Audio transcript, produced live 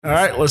All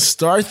right, let's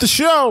start the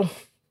show.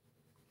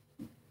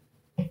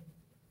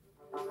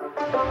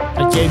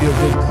 I gave you a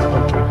big...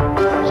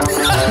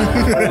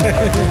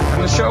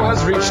 The show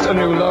has reached a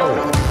new low.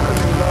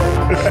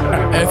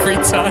 Every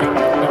time.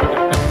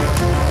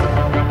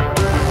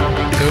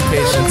 No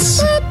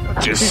patience.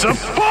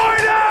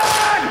 Disappointed!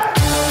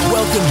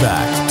 Welcome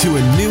back to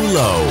A New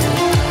Low.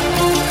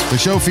 The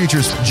show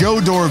features Joe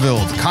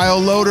Dorville, Kyle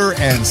Loader,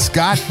 and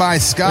Scott by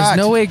Scott. There's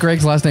no way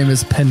Greg's last name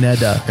is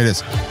Pineda. It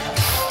is.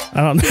 I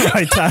don't know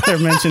why Tyler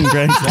mentioned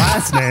Greg's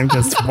last name.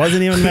 Just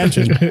wasn't even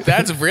mentioned.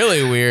 That's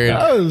really weird.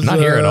 Was, Not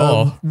here at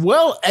all.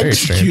 Well Very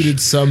executed,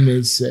 some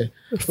may say.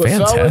 But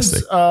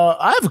Fantastic. fellas,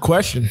 I have a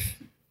question.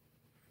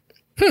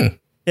 Hit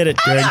it,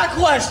 Greg. I got a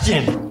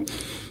question.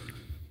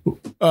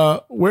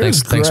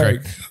 Where's Thanks,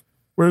 Greg? Greg.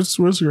 Where's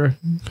Greg?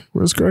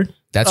 Where's Greg?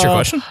 That's your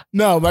question?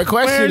 No, my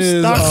question Where's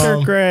is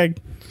Dr. Greg?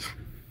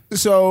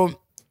 So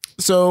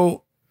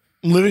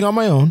living on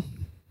my own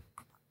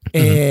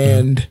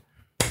and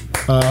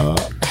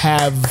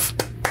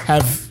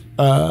have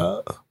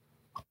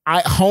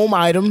home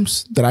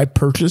items that I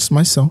purchased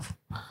myself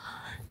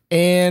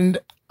and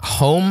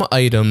Home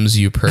items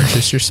you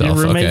purchase yourself.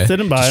 Your roommates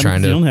didn't buy Just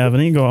them. You don't have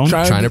any. Go on.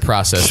 trying to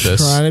process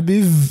this. Trying to be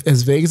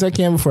as vague as I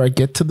can before I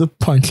get to the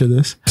punch of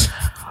this.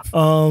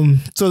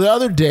 So the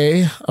other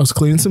day I was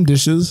cleaning some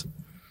dishes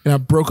and I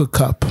broke a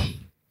cup.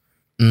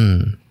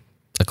 A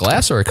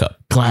glass or a cup?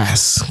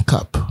 Glass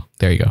cup.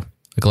 There you go.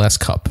 A glass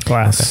cup.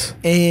 Glass.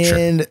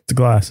 And It's a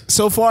glass.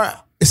 so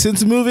far,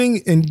 since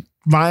moving and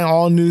buying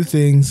all new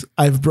things,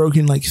 I've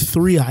broken like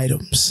 3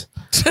 items.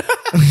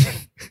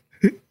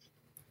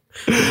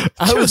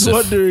 I was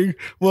wondering,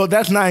 well,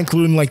 that's not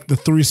including like the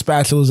 3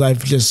 spatulas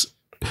I've just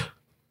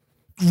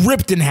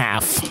ripped in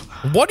half.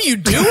 What are you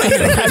doing?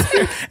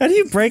 How do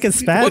you break a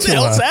spatula? What the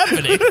hell's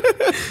happening?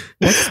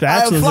 What I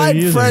spatulas are applied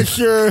you using?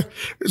 pressure.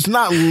 It's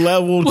not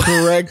leveled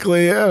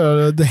correctly. I don't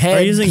know. The head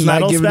Are you using is not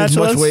metal giving as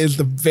much spatulas? weight as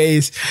the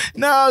base.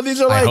 No,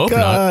 these are I hope like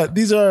not.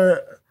 these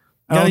are.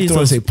 I Gotta don't use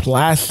want to those- say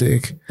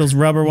plastic. Those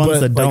rubber ones But,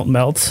 that like, don't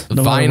melt.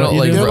 No matter Vinyl, what you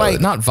like, do. They're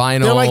like not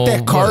vinyl. They're like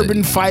that what-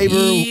 carbon fiber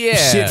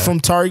shit from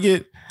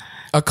Target.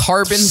 a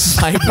carbon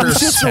fiber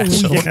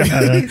special.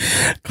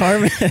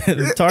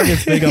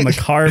 Target's big on the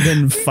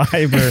carbon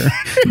fiber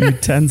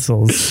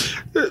utensils.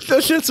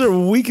 Those shits are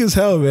weak as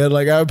hell, man.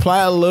 Like I apply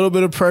a little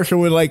bit of pressure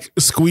with like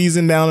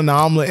squeezing down an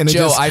omelet, and it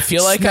Joe, just I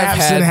feel like I've snaps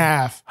had- in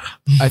half.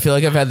 I feel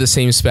like I've had the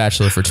same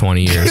spatula for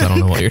 20 years. I don't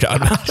know what you're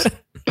talking about.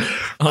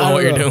 I don't know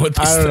what you're doing with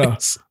these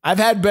things. I've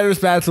had better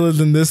spatulas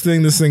than this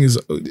thing. This thing is,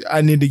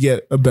 I need to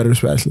get a better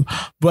spatula.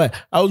 But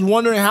I was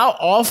wondering, how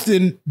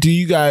often do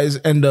you guys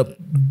end up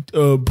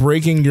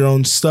breaking your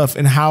own stuff,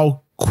 and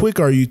how quick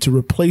are you to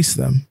replace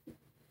them?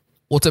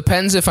 Well, it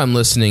depends if I'm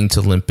listening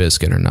to Limp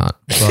Bizkit or not.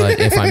 But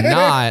if I'm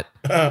not,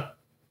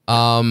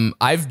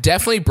 I've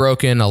definitely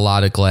broken a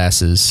lot of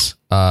glasses.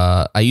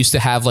 I used to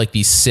have like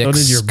these did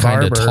 6 your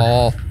kind of barber.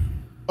 tall.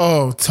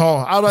 Oh,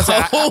 tall. I was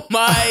about to say, Oh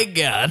my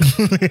God.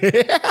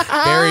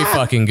 Very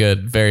fucking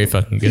good. Very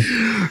fucking good.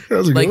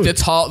 Like the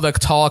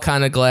tall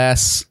kind of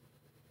glass,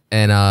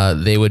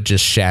 and they would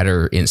just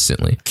shatter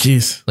instantly.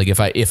 jeez. Like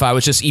if I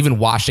was just even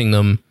washing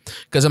them,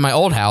 because in my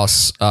old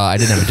house, I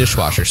didn't have a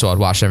dishwasher, so I'd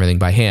wash everything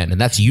by hand. And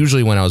that's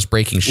usually when I was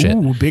breaking shit.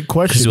 Ooh, big 'Cause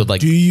question. it would,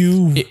 like,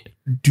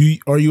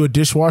 Are you a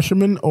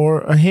dishwasherman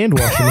or a hand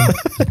washerman?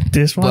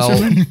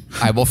 Dishwasher? Well,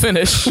 I will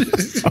finish,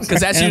 because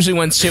that's usually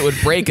when shit would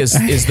break. Is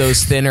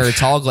those thinner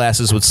tall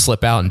glasses would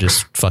slip out and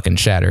just fucking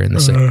shatter in the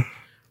sink.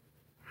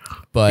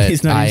 But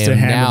He's not I used to am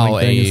handling now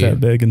things that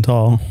big and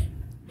tall.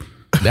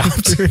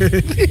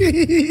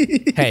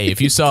 Hey,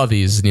 if you saw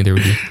these, neither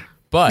would you.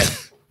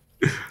 But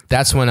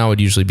that's when I would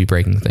usually be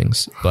breaking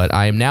things. But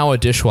I am now a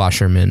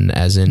dishwasherman,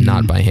 as in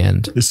not by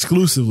hand.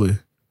 Exclusively.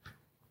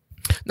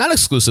 Not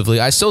exclusively.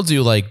 I still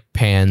do like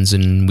pans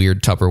and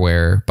weird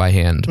Tupperware by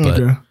hand,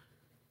 but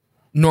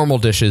normal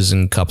dishes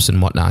and cups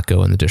and whatnot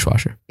go in the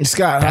dishwasher.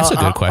 Scott, That's a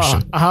good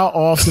question. How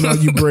often are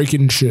you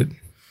breaking shit?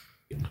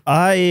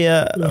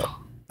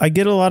 I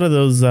get a lot of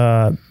those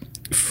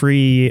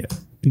free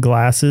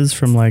glasses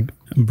from like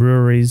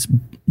breweries,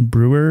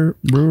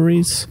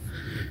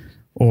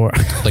 or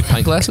Like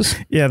pint glasses?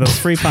 yeah, those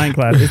free pint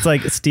glasses. It's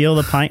like steal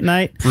the pint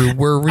night.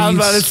 Breweries. I was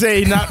about to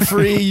say, not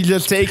free, you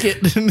just take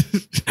it.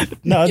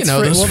 No, it's You know,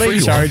 free. those Well, they free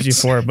charge ones. you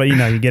for it, but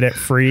you get it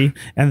free,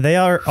 and they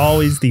are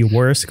always the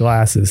worst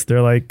glasses.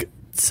 They're like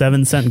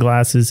 7-cent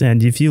glasses,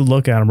 and if you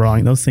look at them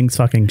wrong, those things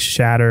fucking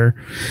shatter.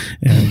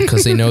 And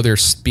Because they know they're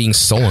being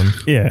stolen.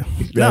 yeah,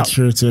 That's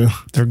true too.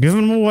 they're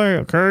giving them away.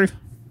 Okay.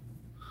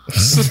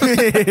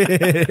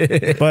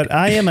 But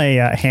I am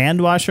a hand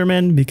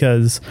washerman,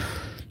 because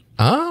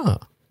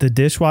the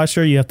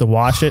dishwasher, you have to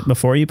wash it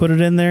before you put it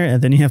in there,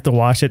 and then you have to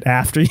wash it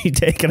after you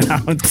take it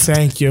out.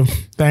 Thank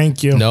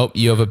you. Nope,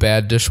 you have a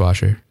bad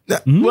dishwasher.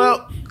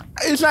 Well,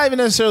 it's not even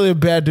necessarily a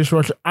bad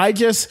dishwasher.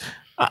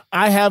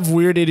 I have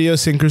weird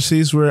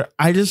idiosyncrasies where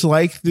I just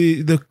like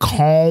the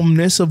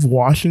calmness of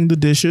washing the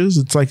dishes.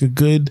 It's like a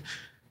good,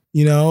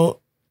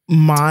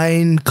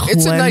 mind cleanser.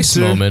 It's a nice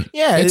moment.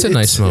 Yeah, it's a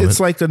nice moment. It's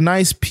like a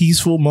nice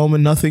peaceful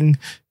moment. Nothing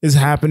is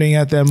happening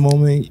at that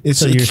moment. It's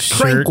So like your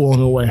tranquil in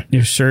a way.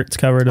 Your shirt's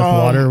covered with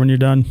water when you're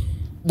done.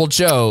 Well,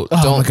 Joe,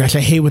 Oh my gosh, I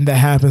hate when that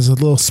happens. A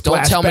little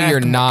splash. don't tell me you're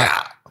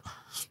not.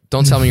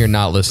 Don't tell me you're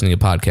not listening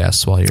to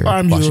podcasts while you're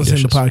I'm washing listening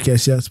dishes. to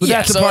podcasts, yes, but Yeah,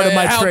 that's a so part of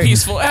my how tranquility.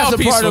 peaceful- how That's a part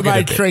peaceful of could my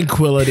it be?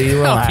 tranquility. How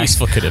Relax.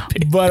 peaceful could it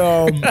be?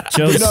 But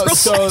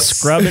Joe's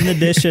scrubbing the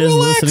dishes,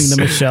 listening to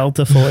Michelle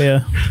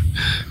Tafoya.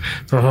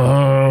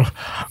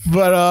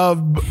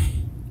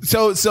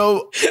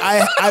 So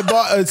I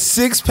bought a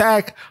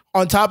 6-pack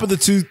on top of the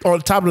 3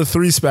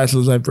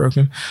 spatulas I've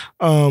broken.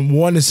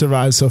 One has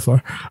survived so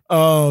far.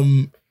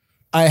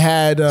 I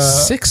had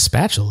 6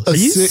 spatulas. Are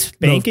you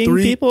spanking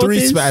people with Three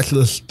these?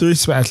 spatulas. 3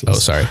 spatulas. Oh,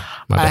 sorry.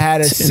 My bad. I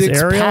had a Is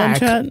Ariel in 6-pack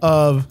chat?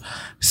 of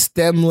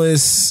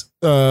stemless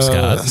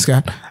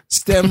Scott.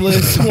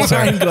 stemless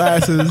wine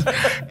glasses,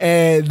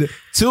 and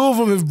 2 of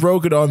them have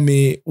broken on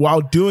me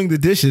while doing the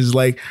dishes.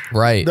 Like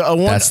Right.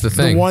 That's the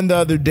thing. The one the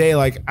other day,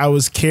 like I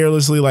was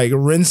carelessly like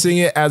rinsing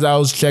it as I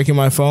was checking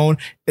my phone,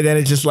 and then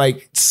it just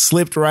like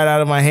slipped right out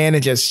of my hand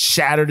and just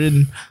shattered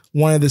in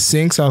one of the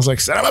sinks. I was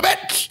like, son of a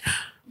bitch.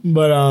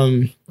 But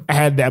I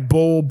had that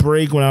bowl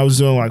break when I was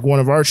doing like one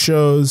of our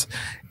shows,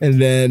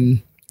 and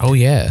then Oh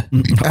yeah.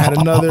 I had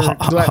another.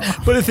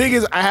 But the thing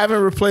is, I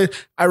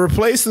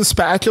replaced the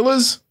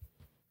spatulas,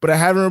 but I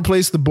haven't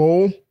replaced the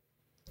bowl.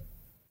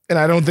 And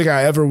I don't think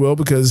I ever will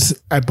because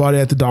I bought it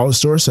at the dollar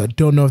store. So I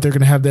don't know if they're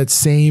going to have that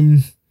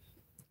same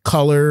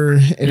color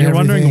and You're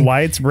wondering everything.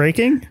 why it's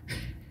breaking?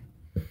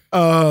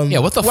 Yeah.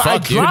 What the Well, I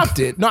fuck, dude? dropped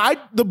it. No,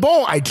 the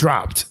bowl I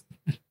dropped.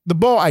 The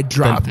bowl I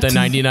dropped. The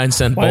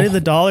 99-cent bowl. Why did the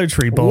Dollar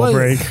Tree bowl What?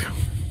 break?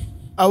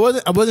 I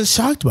wasn't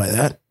shocked by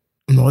that.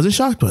 I wasn't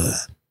shocked by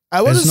that.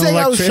 I There's wasn't no saying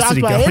I was shocked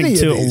electricity by going any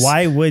to of it. these.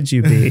 Why would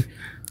you be?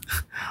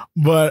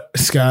 But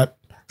Scott,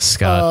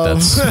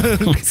 That's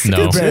no. It's a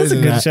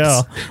than good that.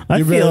 show. I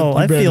You're feel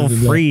better I feel than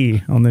that.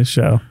 free on this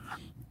show.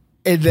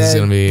 and This is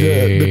then gonna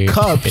be the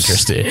cups.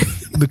 interesting.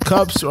 The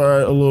cups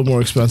are a little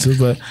more expensive,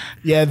 but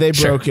yeah, they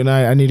Sure. broke, and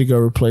I need to go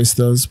replace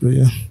those. But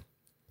yeah,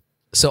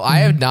 So I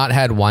have not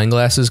had wine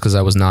glasses because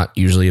I was not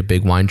usually a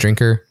big wine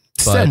drinker.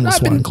 But stemless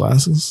I've been, wine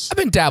glasses. I've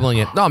been dabbling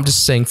in it. No, I'm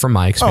just saying from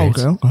my Oh,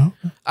 experience. okay.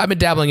 I've been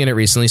dabbling in it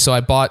recently. So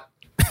I bought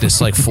this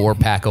like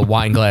 4-pack of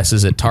wine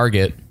glasses at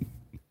Target.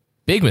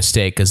 Big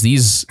mistake because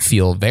these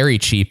feel very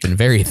cheap and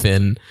very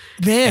thin.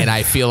 Man, And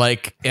I feel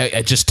like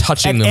just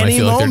touching At them, I any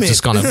feel like they're moment.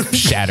 just going to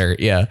shatter.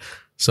 Yeah.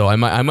 So I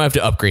might have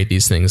to upgrade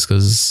these things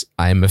because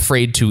I'm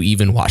afraid to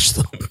even wash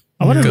them.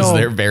 I want to Because know.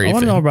 they're very I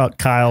want to thin. know about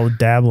Kyle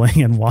dabbling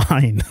in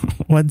wine.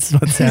 what's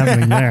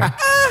happening there?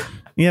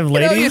 You have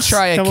ladies. You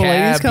try a Couple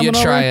ladies cab, you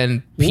coming try over?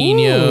 a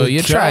Pinot,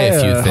 you try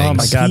a few Oh things. Oh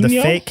my god, the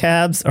Pinot? fake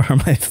cabs are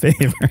my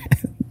favorite.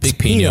 Big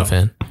Pinot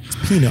fan.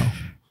 Pinot.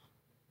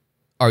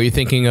 Are you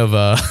thinking of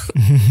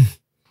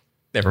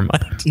never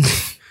mind.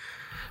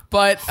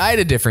 But I had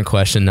a different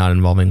question not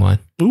involving wine.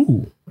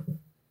 Ooh,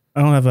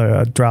 I don't have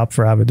a drop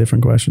for. I have a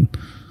different question.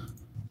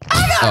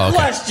 Oh, okay.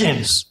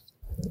 Questions.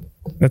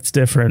 That's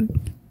different.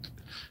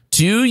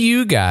 Do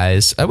you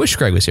guys, I wish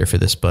Greg was here for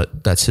this,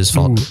 but that's his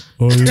fault.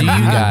 Do you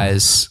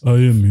guys, I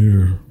am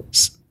here.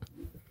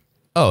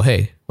 oh,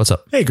 hey, what's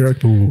up? hey, Greg.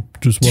 Oh,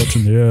 just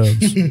watching the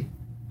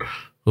ads.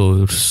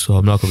 Oh, so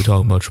I'm not going to be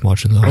talking much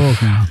watching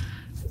that.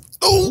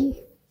 Oh,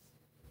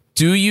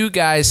 Do you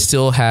guys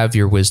still have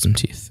your wisdom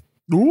teeth?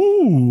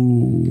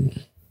 ooh.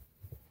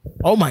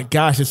 Oh my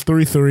gosh, it's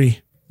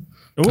 3-3.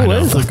 Oh, know.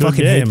 that is a I good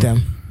fucking game. hate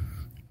them.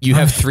 You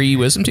have 3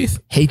 wisdom teeth?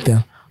 Hate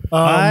them.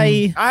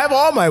 I I have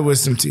all my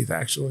wisdom teeth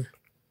actually.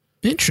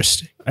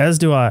 Interesting. as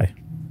do I.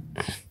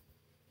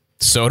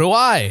 So do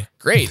I.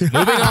 Great. Moving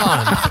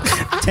on.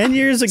 10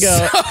 years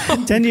ago,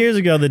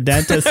 the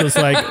dentist was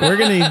like, "We're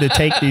gonna need to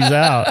take these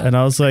out," and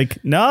I was like,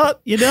 "No,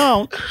 you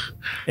don't."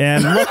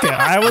 And look,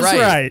 I was Right.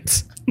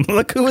 right.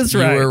 Look who was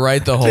You right. were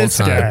right the whole This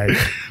time.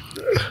 guy.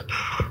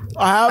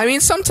 I mean,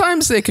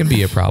 sometimes they can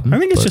be a problem. I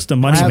think it's but just a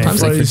money have maker a for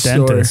funny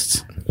story.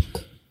 dentists.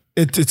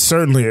 It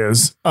certainly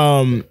is.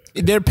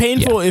 They're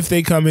painful if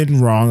they come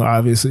in wrong.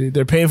 Obviously,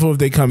 they're painful if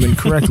they come in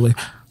correctly.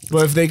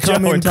 But if they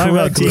come we're in talking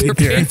about correctly, teeth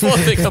here. painful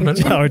if they come in.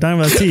 No, we're talking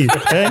about teeth.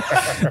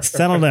 Okay,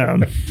 settle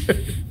down.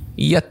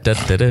 Yeah,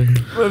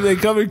 if they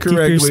come in Keep your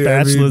correctly,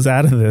 I mean, spatulas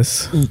out of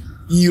this.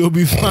 you'll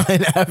be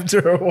fine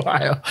after a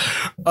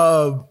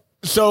while.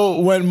 So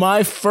when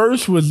my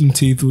first wisdom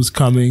teeth was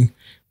coming,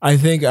 I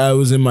think I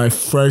was in my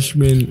first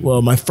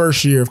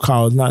year of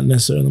college, not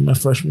necessarily my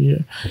freshman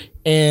year.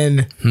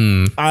 And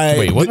I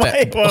Wait, what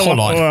the? Whoa, Hold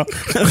on. whoa.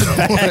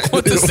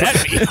 What does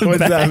that mean? What's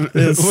that? What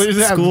does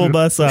that School mean?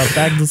 bus up.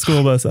 Back to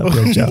school bus up.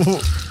 Good job.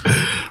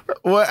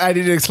 What I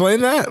didn't explain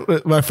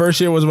that. My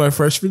first year was my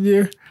freshman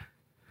year.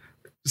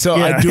 So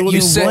Yeah, I dual you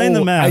explain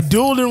the math. I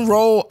dual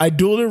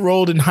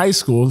enrolled in high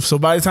school. So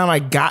by the time I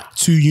got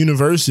to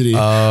university,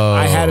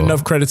 I had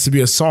enough credits to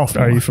be a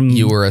sophomore. Are you from?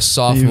 You were a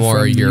sophomore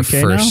from your UK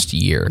now? first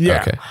year.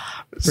 Yeah. Okay.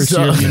 First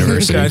year of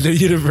university. I did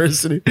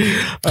university.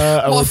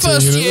 I My went to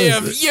first year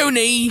of university.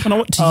 uni. When I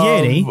went to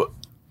uni.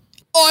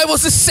 I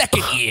was the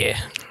second year.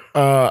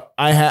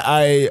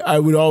 I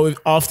would always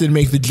often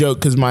make the joke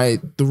because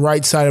the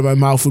right side of my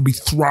mouth would be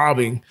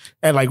throbbing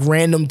at like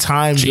random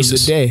times of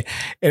the day,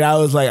 and I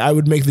was like, I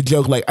would make the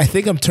joke like, I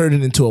think I'm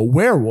turning into a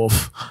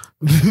werewolf.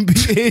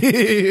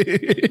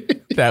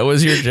 That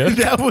was your joke?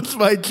 That was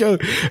my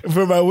joke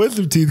for my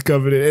wisdom teeth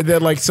coming in. And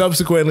then like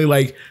subsequently,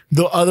 like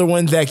the other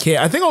ones that came,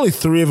 I think only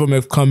 3 of them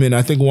have come in.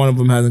 I think one of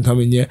them hasn't come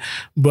in yet.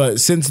 But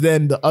since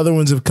then, the other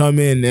ones have come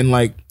in, and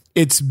like,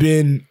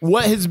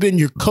 what has been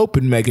your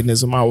coping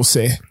mechanism, I will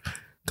say?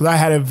 Because I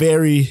had a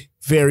very,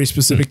 very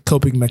specific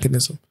coping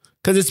mechanism.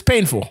 Because it's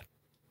painful.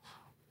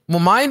 Well,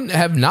 mine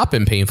have not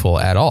been painful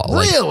at all.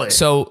 Really?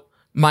 So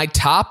my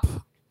top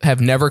have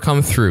never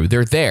come through.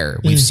 They're there.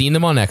 We've seen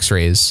them on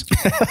x-rays,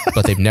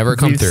 but they've never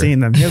come through. You've seen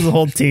them. He has a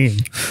whole team.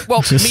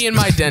 Well, me and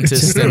my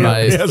dentist and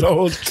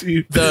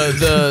the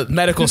the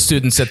medical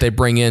students that they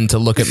bring in to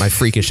look at my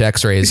freakish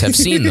x-rays have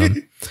seen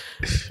them.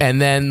 And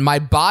then my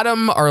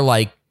bottom are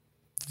like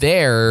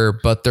there,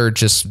 but they're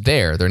just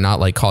there. They're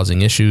not like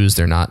causing issues.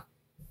 They're not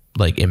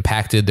like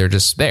impacted. They're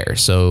just there.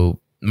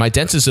 So my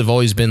dentists have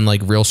always been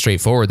like real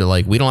straightforward. They're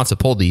like, we don't have to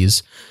pull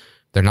these.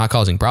 They're not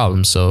causing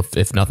problems. So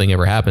if nothing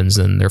ever happens,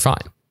 then they're fine.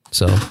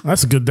 So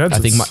that's a good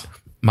dentist. I think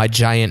my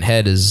giant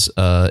head is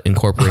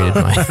incorporated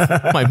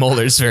my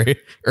molars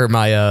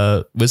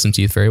my wisdom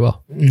teeth very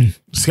well.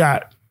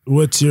 Scott,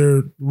 what's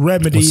your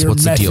remedy?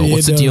 What's the deal?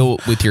 What's the deal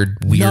with your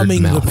weird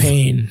numbing mouth? The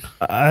pain.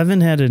 I haven't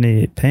had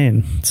any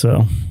pain,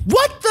 so.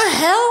 What the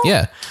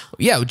hell?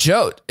 Yeah,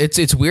 Joe.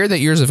 It's weird that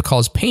yours have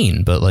caused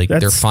pain, but like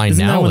they're fine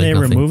isn't now. That when like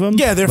they remove them?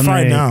 Yeah, they're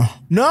fine now.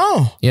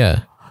 No.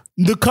 Yeah.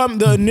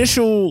 The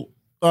initial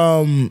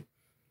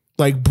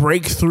like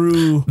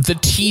breakthrough, the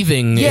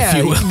teething, yeah, if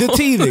you will. the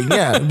teething,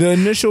 yeah, the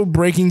initial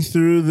breaking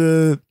through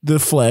the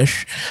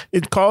flesh,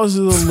 it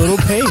causes a little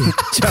pain.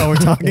 Joe, we're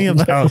talking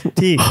about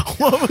teeth.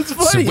 What was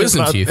funny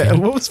about teeth, that? yeah.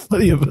 What was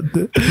funny about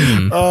that?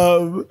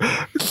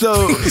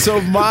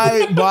 So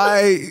my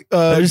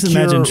I just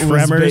imagine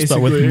Tremors, but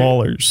with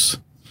molars.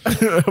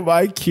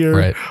 My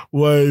cure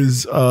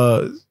was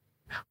a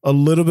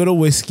little bit of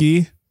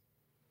whiskey.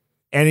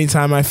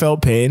 Anytime I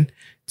felt pain,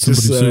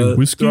 Somebody just say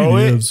whiskey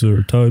halves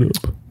are tied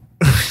up.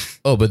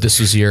 Oh, but this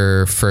was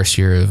your first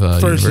year of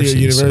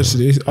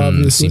university. So,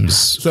 obviously.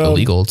 Seems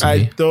illegal to me.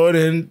 I throw it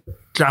in,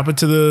 drop it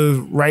to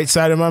the right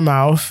side of my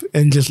mouth,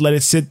 and just let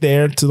it sit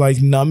there to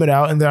like numb it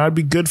out, and then I'd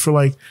be good for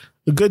like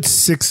a good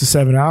 6 to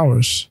 7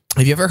 hours.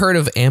 Have you ever heard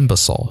of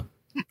Ambisol?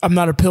 I'm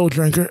not a pill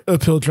drinker, not a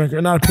pill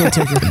taker. Not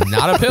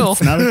a pill.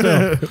 Not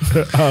a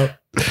pill.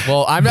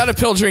 Well, I'm not a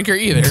pill drinker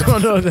either. I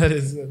don't know what that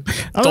is.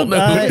 Don't know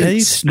who it I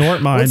is.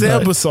 snort mine. What's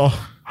Ambisol?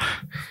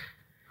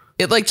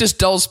 It like just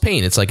dulls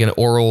pain. It's like an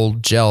oral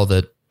gel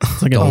that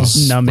It's like dulls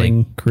a numbing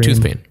like, cream.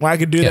 tooth pain. Well, I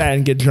could do that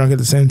and get drunk at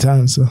the same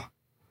time. So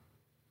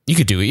You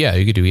could do it. Yeah,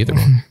 you could do either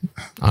one.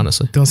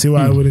 Honestly, don't see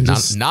why I wouldn't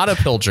just not a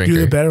pill do the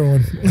drinker. better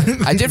one.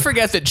 I did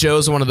forget that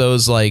Joe's one of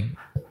those like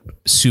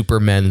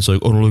supermen. It's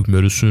like, I don't like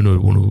medicine. I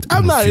want to.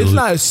 I'm not. It's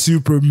not a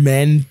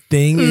Superman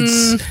thing.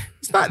 It's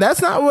not.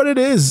 That's not what it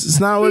is. It's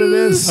not what it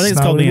is. I think it's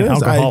not called what being it an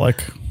is.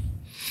 alcoholic.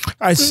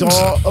 I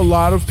saw a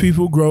lot of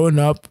people growing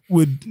up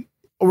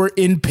were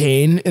in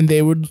pain, and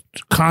they would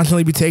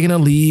constantly be taking a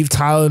leave,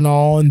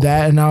 Tylenol and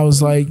that. And I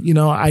was like,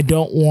 I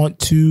don't want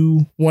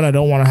to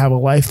have a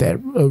life that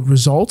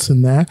results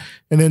in that.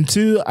 And then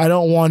 2, I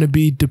don't want to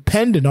be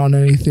dependent on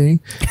anything.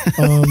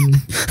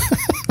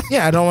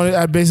 Yeah,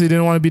 I basically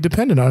didn't want to be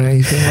dependent on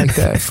anything like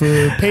that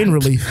for pain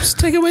relief. Just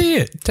take it when you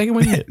hit. Take it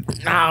when you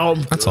hit. No,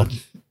 That's all.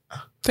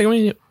 Take it when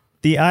you hit.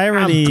 The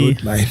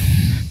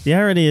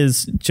irony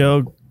is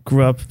Joe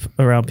grew up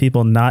around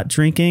people not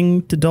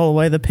drinking to dull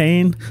away the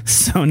pain,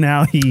 so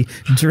now he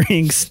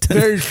drinks to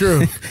very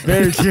true.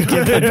 Very true.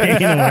 get the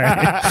pain away.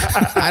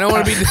 I don't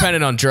want to be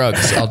dependent on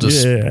drugs. I'll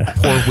just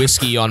pour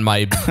whiskey on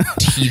my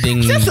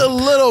teething, Just a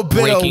little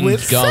bit breaking of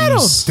whiskey.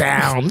 gums. Settle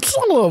down. Just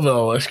a little bit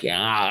of whiskey.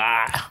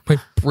 My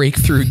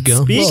breakthrough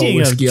gums. Speaking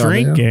of whiskey on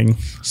there. drinking,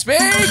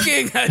 Speaking of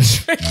drinking.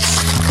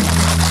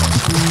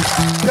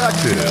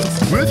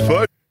 Cocktails with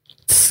Bud.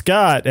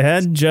 Scott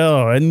and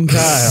Joe and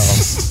Kyle,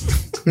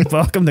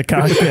 welcome to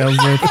Cocktails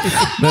with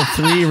the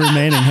 3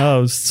 remaining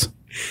hosts.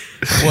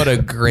 What a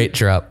great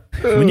drop.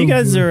 When you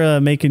guys are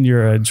making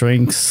your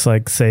drinks,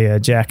 like say a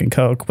Jack and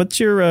Coke, what's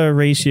your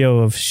ratio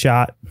of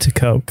shot to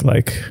Coke?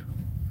 Like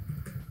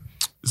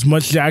As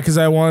much Jack as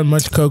I want,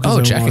 much Coke as I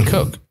want. Jack and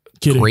Coke.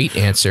 Kidding. Great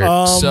answer.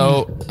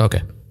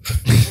 Okay.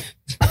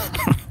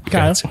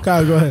 Kyle,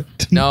 go ahead.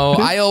 No,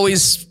 I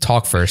always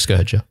talk first. Go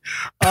ahead, Joe.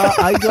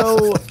 I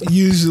go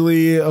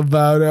usually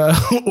about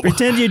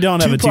pretend you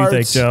don't have 2 a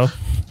toothache, Joe.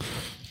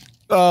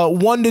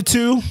 1 to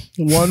 2,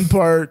 1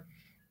 part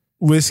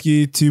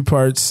whiskey, 2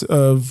 parts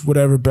of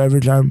whatever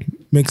beverage I'm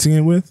mixing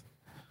it with,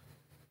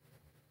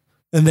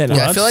 and then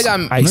I feel like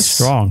That's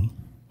strong.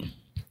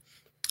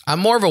 I'm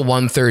more of a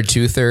 1/3,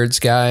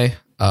 2/3 guy.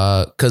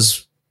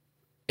 Because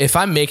if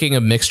I'm making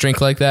a mixed drink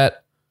like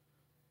that,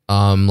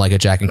 like a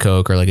Jack and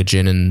Coke or like a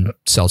gin and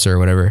seltzer or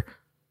whatever,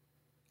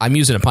 I'm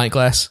using a pint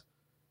glass.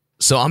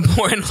 So I'm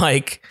pouring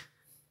like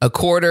a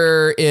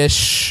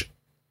 1/4-ish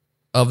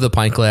of the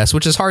pint glass,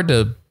 which is hard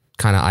to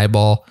kind of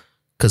eyeball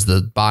because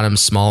the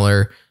bottom's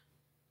smaller,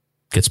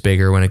 gets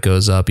bigger when it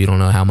goes up. You don't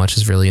know how much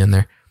is really in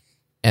there.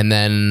 And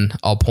then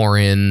I'll pour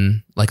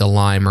in like a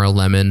lime or a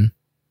lemon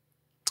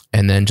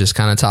and then just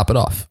kind of top it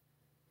off.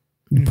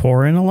 You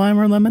pour in a lime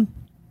or lemon?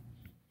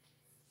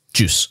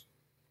 Juice.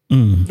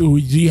 Ooh, do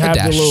you have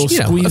dash, the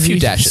little a few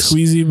dashes.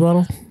 squeezy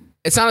bottle?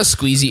 It's not a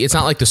squeezy. It's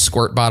not like the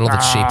squirt bottle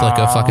that's shaped like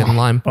a fucking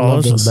lime.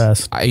 Oh, those are the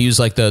best. I use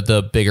like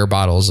the bigger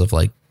bottles of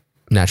like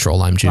natural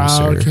lime juice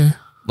or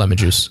lemon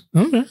juice.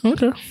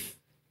 Okay.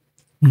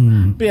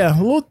 But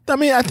yeah, well, I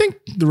mean, I think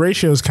the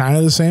ratio is kind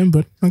of the same,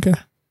 but okay.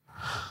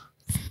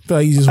 I feel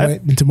like you just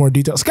went into more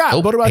detail.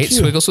 Scott, what about you?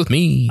 Squiggles with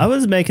me. I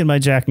was making my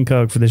Jack and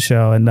Coke for the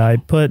show, and I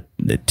put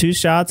 2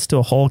 shots to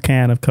a whole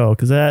can of Coke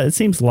because it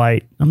seems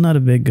light. I'm not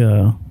a big.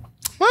 Well,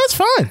 that's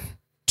fine.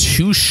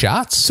 2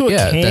 shots? So a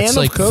can that's of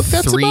like Coke?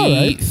 That's about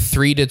right.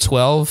 3 to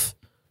 12.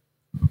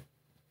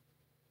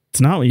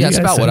 It's not what you guys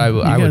that's about said. what I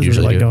would guys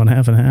usually like do. going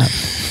half and half.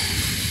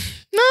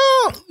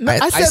 No,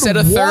 I said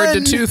a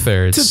third to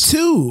 2/3. to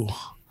 2.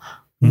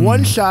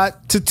 1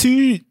 shot to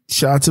 2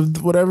 shots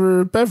of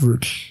whatever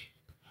beverage.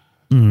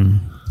 Because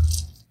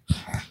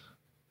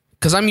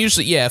I'm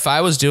usually, if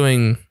I was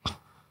doing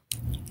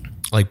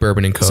like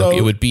bourbon and Coke, So-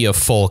 it would be a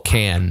full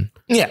can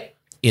Yeah.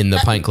 in the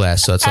pint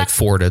glass. So it's like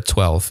 4 to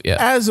 12. Yeah.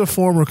 As a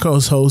former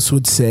Coast host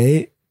would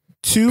say,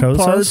 2 Coast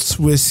parts host?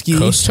 whiskey.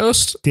 Coast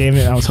toast? Damn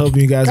it, I was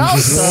hoping you guys would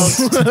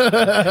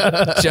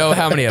just Joe,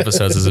 how many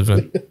episodes has it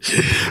been?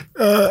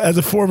 as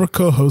a former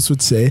co-host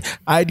would say,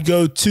 I'd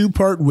go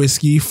 2-part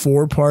whiskey,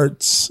 4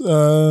 parts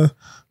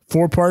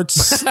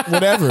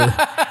whatever.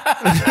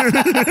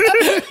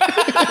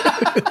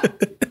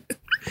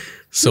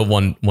 So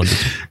one to 2.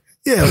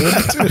 Yeah, 1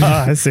 to 2.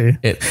 I see.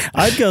 It,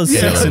 I'd go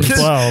 6 and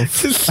 12.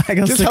 I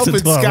go 6 helping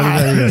and 12.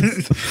 Scott.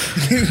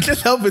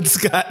 Just helping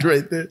Scott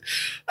right there.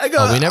 I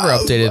go. we never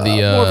updated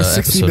the more of a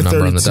 16 episode to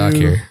number on the doc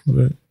 32.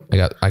 here.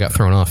 I got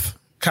thrown off.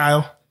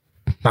 Kyle,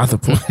 not the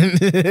point.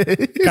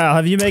 Kyle,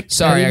 have you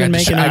Sorry, I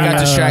got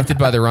distracted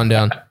by the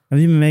rundown. Have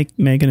you been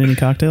making any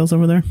cocktails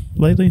over there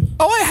lately?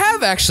 Oh, I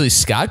have actually,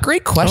 Scott.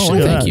 Great question.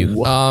 look at Thank that.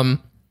 you.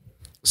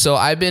 So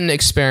I've been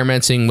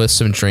experimenting with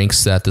some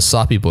drinks that the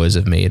Sloppy Boys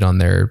have made on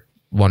their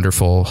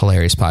wonderful,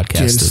 hilarious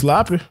Getting podcast.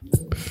 sloppy.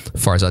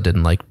 Farzad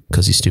didn't like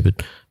because he's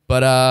stupid.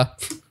 But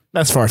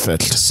That's far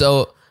fetched.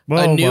 so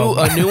Whoa, a new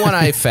whoa. one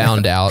I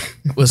found out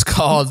was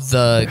called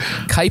the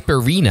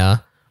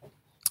Caipirinha,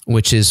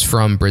 which is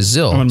from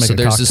Brazil. gonna make So a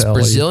there's this cocktail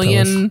while you tell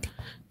Brazilian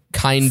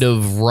kind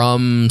of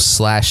rum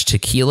 /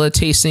 tequila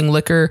tasting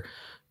liquor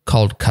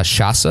called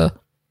cachaça,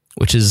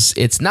 which is,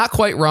 it's not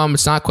quite rum,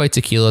 it's not quite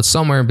tequila, it's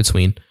somewhere in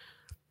between,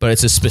 but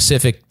it's a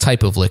specific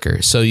type of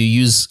liquor. So you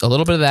use a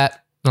little bit of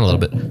that, not a little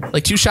bit,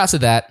 like 2 shots of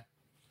that,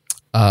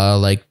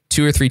 like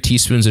 2 or 3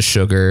 teaspoons of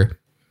sugar,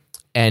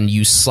 and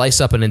you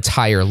slice up an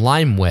entire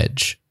lime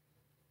wedge.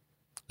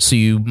 So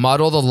you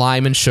muddle the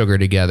lime and sugar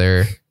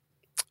together,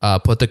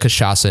 put the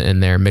cachaça in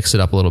there, mix it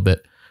up a little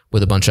bit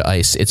with a bunch of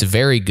ice. It's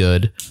very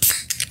good.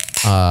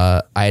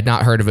 I had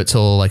not heard of it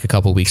till like a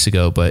couple weeks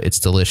ago, but it's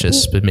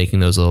delicious. Been making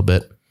those a little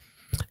bit.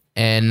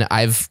 And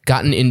I've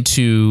gotten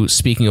into,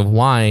 speaking of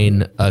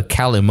wine, a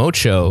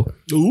Calimocho,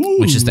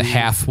 which is the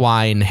half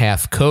wine,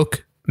 half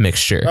Coke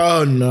mixture.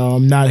 Oh no,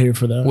 I'm not here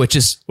for that. Which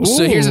is,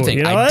 so here's the Ooh, thing.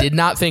 you know I what? did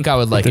not think I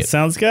would like That it.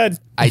 sounds good.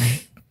 I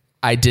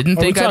didn't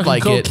Are we think I'd talking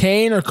like it.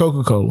 cocaine or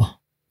Coca-Cola?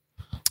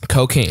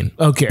 Cocaine.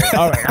 Okay,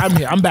 all right. I'm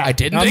here. I'm back. I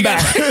didn't I'm think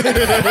back.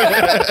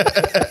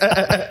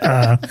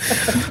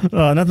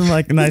 Oh, nothing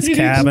like a nice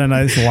cab and a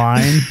nice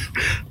wine.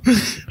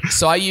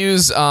 So I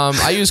use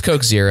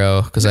Coke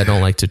Zero because I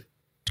don't like to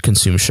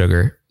consume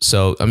sugar.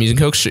 So I'm using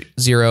Coke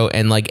Zero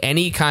and like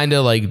any kind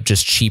of like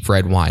just cheap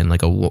red wine,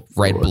 like a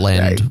red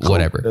blend,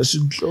 whatever. That's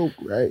a joke,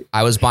 right?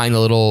 I was buying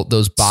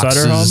those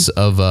boxes Sutter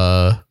of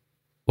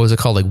what was it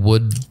called, like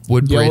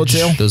Woodbridge?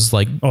 Yellowtail? Those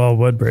like Oh,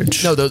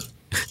 Woodbridge. no, those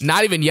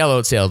not even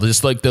Yellowtail. They're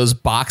just like those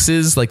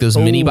boxes, like those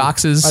mini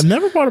boxes. I've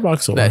never bought a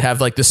box of that have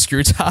like the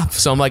screw top.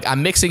 So I'm like,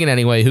 I'm mixing it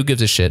anyway. Who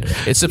gives a shit?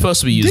 It's supposed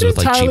to be used with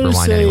like cheaper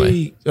wine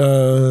anyway.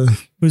 The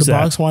Who's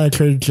that? box wine at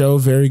Trader Joe,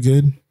 very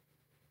good.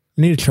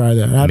 I need to try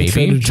that. I have a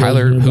Trader Maybe Joe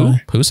Tyler.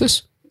 nearby. Who's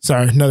this?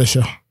 Sorry, another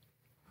show.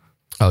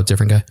 Oh,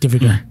 different guy.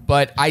 Different guy.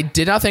 But I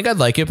did not think I'd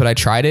like it, but I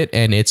tried it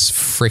and it's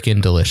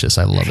freaking delicious.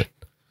 I love it.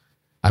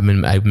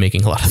 I'm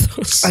making a lot of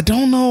those. I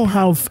don't know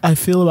how I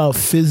feel about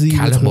fizzy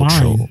with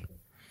Calimocho. wine.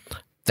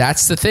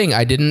 That's the thing.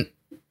 I didn't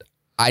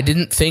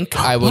think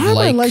I would Why are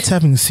my like. lights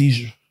having a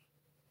seizure?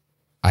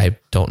 I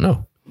don't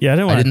know. Yeah, I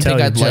didn't want didn't to tell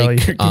think you, I'd Joe.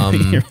 like,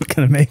 You're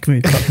going to make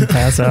me fucking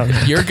pass out.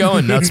 You're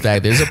going nuts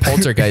back. There's a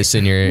poltergeist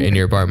in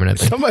your apartment, I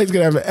think. Somebody's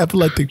gonna have an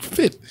epileptic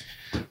fit.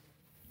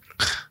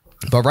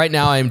 But right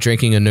now I'm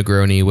drinking a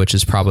Negroni, which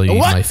is probably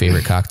my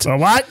favorite cocktail. A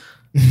what?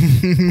 An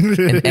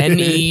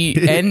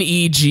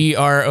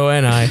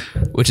Negroni,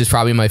 which is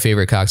probably my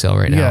favorite cocktail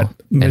right now. Yeah,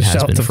 and has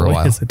Michelle been for a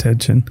while. Tafoya's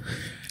attention.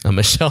 A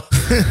Michelle.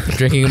 I'm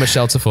drinking a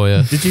Michelle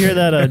Tafoya. Did you hear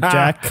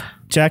that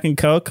Jack and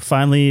Coke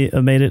finally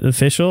made it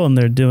official and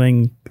they're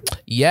doing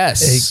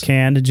Yes. a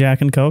canned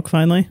Jack and Coke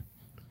finally?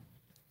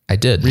 I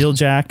did. Real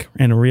Jack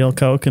and a real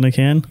Coke in a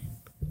can?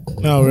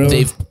 Oh, really?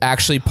 They've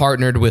actually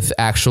partnered with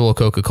actual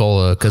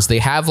Coca-Cola because they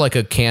have like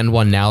a canned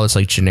one now that's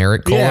like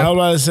generic cola. Yeah, I was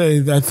about to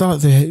say. I thought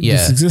this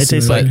existed. It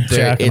tastes like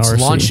Jack and it's RC.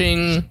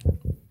 launching.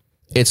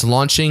 It's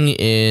launching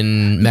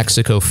in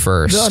Mexico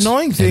first. The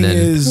annoying thing and then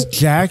is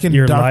Jack and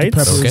Your Dr. lights?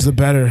 Pepper is the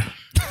better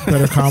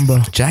combo.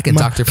 Jack and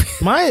Dr.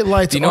 My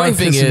lights The annoying are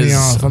thing pissing me is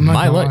off. I'm not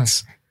my gonna lie.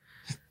 lights.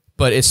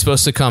 But it's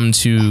supposed to come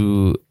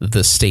to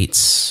the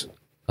States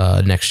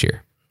next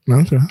year.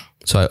 Okay.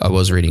 So I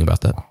was reading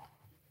about that.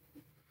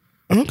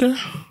 Okay.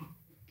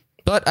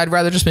 But I'd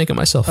rather just make it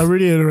myself. I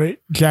reiterate,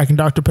 Jack and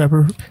Dr.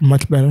 Pepper,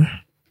 much better.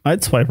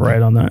 I'd swipe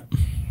right on that.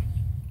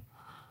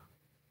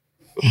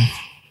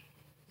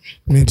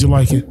 Did you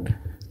like it?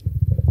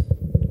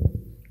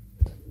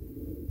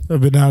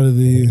 I've been out of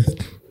the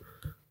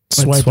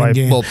swiping swipe.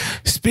 game. Well,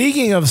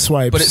 Speaking of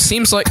swipes, but it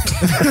seems like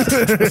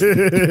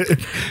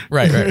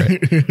right.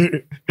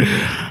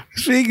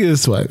 Speaking of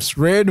swipes,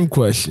 random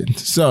question.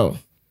 So,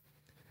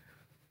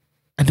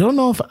 I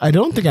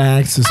don't think I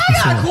asked this before.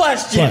 I got a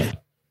question.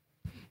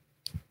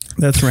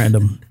 That's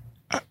random.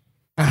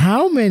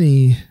 How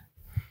many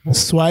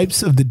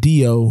swipes of the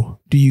DO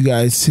do you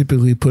guys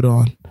typically put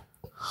on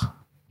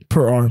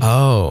per arm?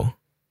 Oh.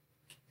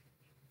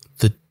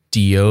 The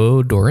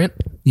deodorant?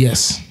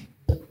 Yes.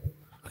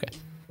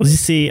 Well, you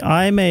see,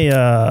 I'm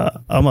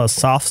a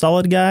soft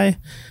solid guy,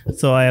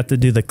 so I have to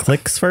do the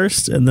clicks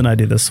first, and then I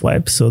do the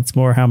swipes. So it's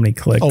more how many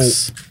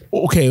clicks.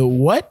 Oh, okay.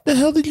 What the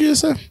hell did you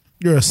just say?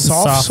 You're a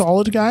soft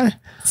solid guy?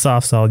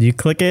 Soft solid. You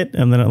click it,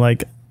 and then it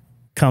like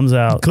comes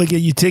out. Click it,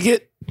 you tick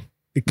it,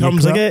 it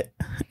comes you click up.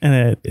 it,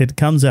 and it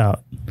comes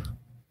out.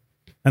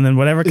 And then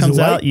whatever comes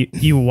out,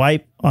 you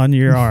wipe on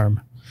your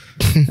arm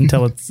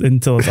until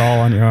it's all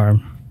on your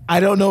arm. I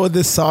don't know what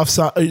this soft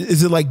solid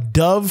is. It like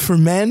Dove for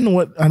men?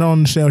 What? I don't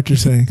understand what you're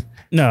saying.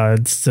 No,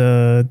 it's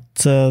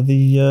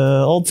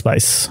the Old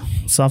Spice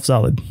soft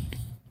solid.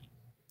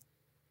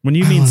 When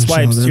you mean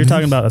swipes, you're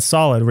talking about a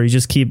solid where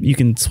you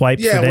can swipe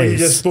for days. Yeah, where you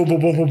just boom, boom,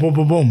 boom, boom, boom,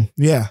 boom, boom.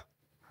 Yeah.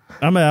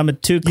 I'm a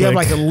 2-click. You have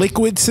like a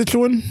liquid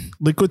situation?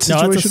 No, it's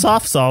a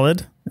soft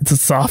solid. It's a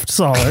soft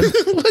solid.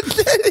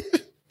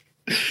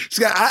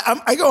 Scott,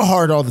 I go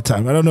hard all the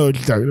time. I don't know what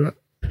you're talking about.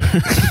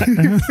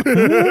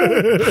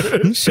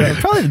 Show,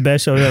 probably the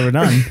best show we've ever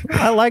done.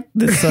 I like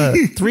this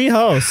 3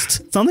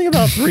 hosts. Something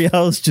about 3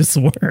 hosts just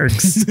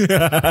works.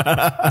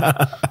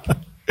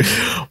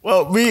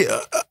 Well,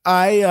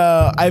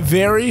 I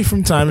vary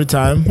from time to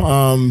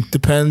time.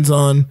 Depends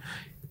on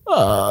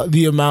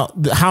the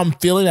amount, how I'm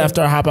feeling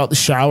after I hop out the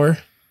shower.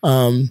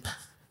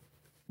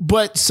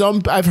 But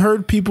I've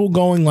heard people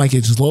going like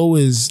as low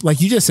as,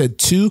 like you just said,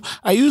 2.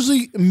 I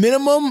usually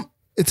minimum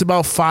it's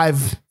about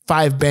 5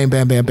 bam,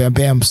 bam, bam, bam,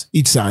 bams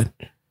each side.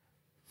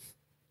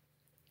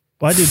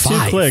 Well, I do 2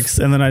 clicks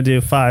and then I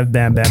do 5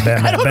 bam, bam,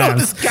 bam, bam,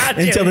 bams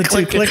until the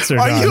 2 clicks are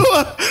gone.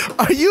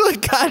 Are you a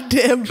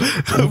goddamn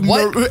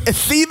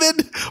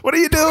seaman? What are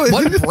you doing?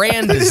 What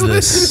brand is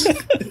this?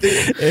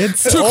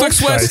 It's 2 Old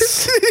clicks west.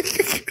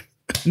 Spice.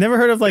 Never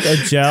heard of like a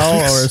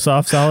gel or a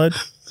soft solid?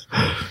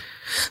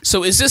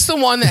 So is this the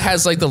one that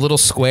has like the little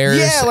squares?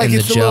 Yeah, like and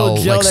it's the the little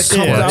gel like that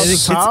comes out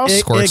the top? It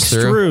squirts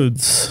through.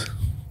 extrudes.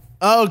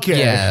 Okay.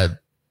 Yeah,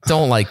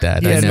 don't like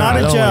that. Yeah, I It's never- not I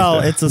a don't gel.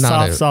 like that. It's a Not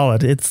soft a-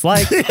 solid. It's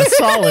like a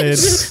solid,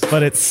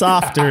 but it's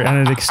softer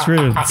and it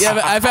extrudes. Yeah,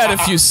 but I've had a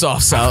few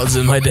soft salads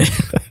in my day.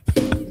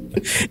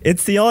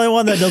 It's the only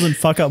one that doesn't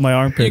fuck up my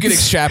armpits. You can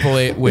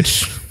extrapolate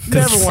which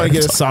Never want to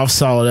get a soft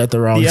solid at the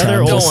wrong the time. other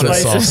Don't Old want a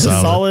soft Spices,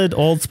 salad. solid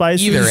Old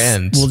Spices, Either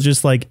end. will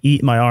just like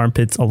eat my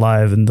armpits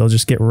alive, and they'll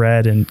just get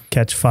red and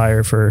catch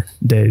fire for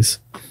days.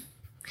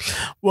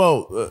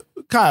 Well,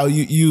 Kyle,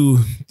 you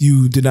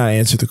did not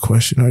answer the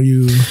question. Are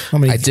you? How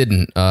many? I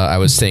didn't. I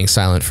was staying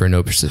silent for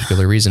no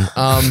particular reason.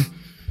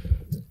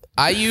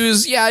 I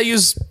use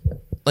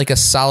like a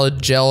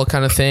solid gel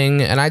kind of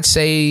thing, and I'd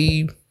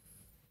say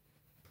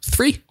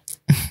 3.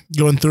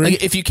 Going 3?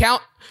 Like if you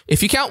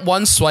count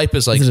one swipe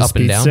as like Is it a up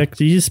and speed down, stick?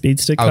 Do you use speed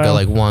stick? I'll go Kyle?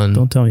 like 1.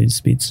 Don't tell me you use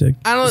speed stick.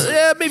 I don't.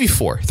 Yeah, maybe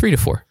 4. 3 to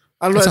 4.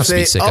 I'm That's going not to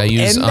say speed stick. up I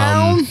use and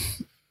down.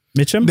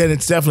 Mitchum? Then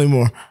it's definitely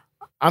more.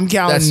 I'm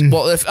counting. That's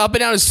well. If up and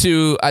down is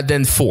 2,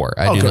 then 4.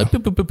 I do Okay. like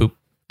boop boop boop boop,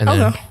 and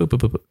then Okay. boop boop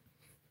boop boop.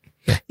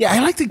 Yeah, I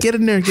like to get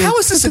in there again. How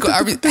is this a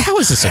question?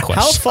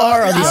 How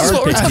far on the That's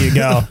what we're armpit do you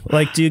go?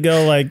 Like, do you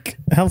go like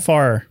how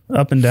far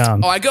up and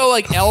down? Oh, I go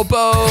like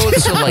elbow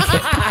to like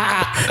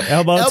hip.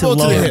 elbow to to the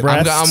lower hip.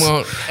 breast. I'm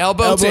going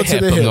elbow Elbow to to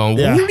hip. the I'm hip. going.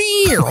 Yeah.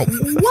 Wow,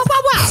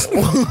 wow,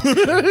 wow.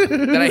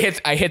 Then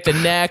I hit the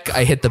neck.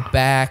 I hit the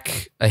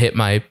back. I hit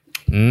my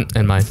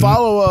and my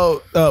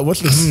Follow up. What's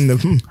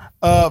the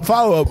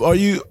follow up? Do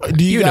you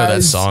You know that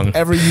guys song.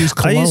 ever use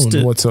cologne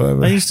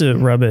whatsoever? I used to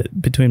rub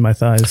it between my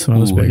thighs when I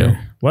was Ooh, bigger. no.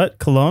 What?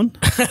 Cologne?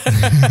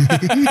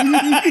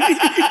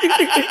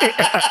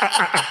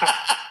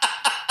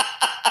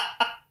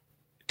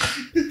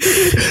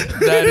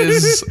 that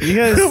is. You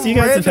guys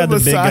have had the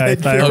big guy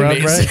Random thigh aside.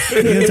 rub, right?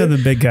 You guys have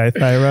the big guy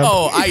thigh rub.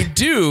 Oh, I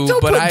do,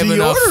 Don't but put I have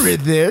enough. deodorant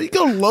there. You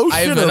go lotion. I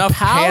have or enough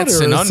powder pants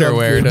and or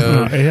underwear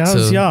something. to. I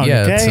was young,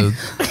 okay? to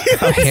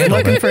I was handle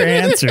looking that. for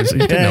answers. I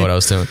didn't know what I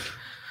was doing.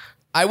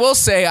 I will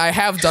say I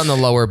have done the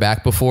lower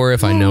back before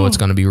if I know it's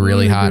going to be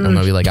really hot and I'm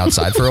going to be like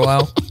outside for a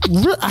while.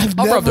 I've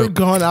never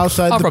gone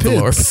outside the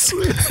pits.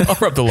 I'll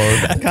rub the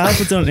lower back. Kyle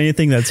puts on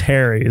anything that's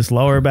hairy. His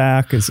lower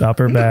back, his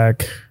upper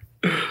back.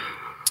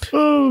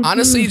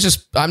 Honestly,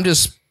 I'm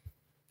just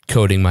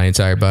coating my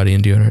entire body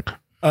in deodorant.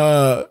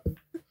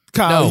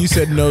 Kyle, you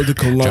said no to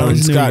cologne.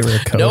 Scott,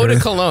 no to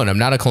cologne. I'm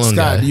not a cologne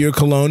guy. Scott, you're a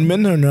cologne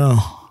man or no?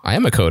 I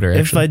am a coder.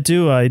 If I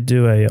do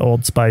a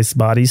Old Spice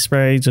body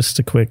spray. Just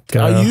a quick.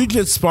 Are you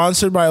get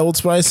sponsored by Old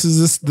Spice? Is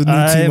this the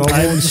new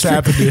T-Mobile? Just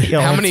happened to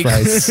How many?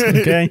 Spice,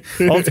 okay,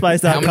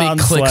 OldSpice.com. How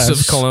many clicks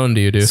of cologne do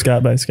you do?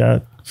 Scott by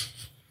Scott.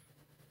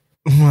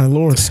 Oh my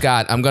Lord,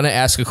 Scott, I'm going to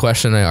ask a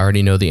question I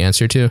already know the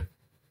answer to.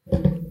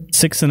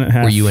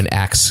 6.5. Were you an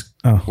Axe?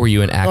 Oh. Were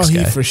you an Axe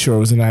guy? He for sure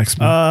was an Axe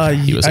man. I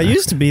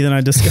used to be, then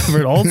I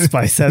discovered Old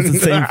Spice has the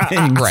same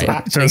thing.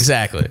 Right,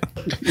 exactly.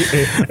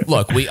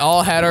 Look, we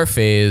all had our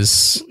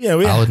phase. Yeah,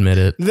 I'll admit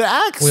it. The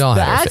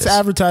Axe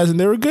advertising,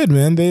 they were good,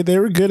 man. They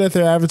were good at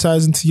their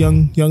advertising to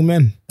young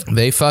men.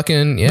 They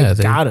fucking they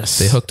got us.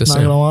 They hooked us Not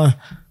in. gonna lie.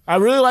 I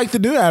really like the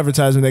new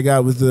advertisement they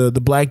got with the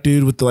black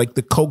dude with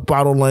the Coke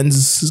bottle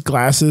lenses,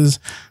 glasses,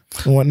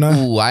 and whatnot.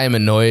 Ooh, I am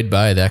annoyed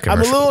by that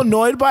commercial. I'm a little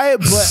annoyed by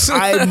it, but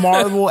I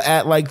marvel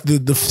at like the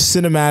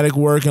cinematic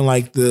work and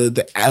like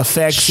the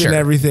effects and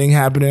everything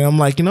happening. I'm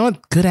like, you know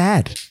what? Good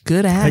ad.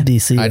 I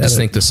just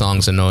think the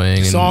song's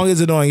annoying. The song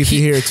is annoying if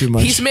you hear it too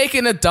much. He's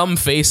making a dumb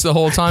face the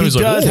whole time. He's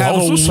does like, have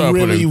how's this a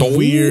really happening?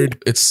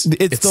 weird. It's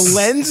the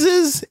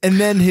lenses and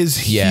then his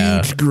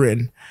huge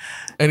grin.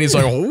 And he's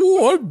like,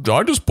 oh,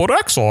 I just put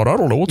X on. I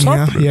don't know what's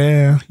happening.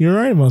 Yeah, you're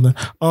right about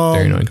that.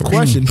 Very annoying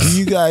Question: Do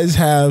you guys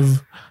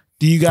have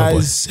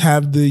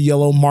the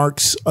yellow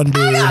marks under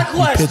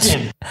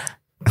the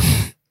pitch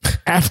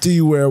after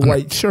you wear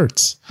white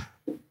shirts?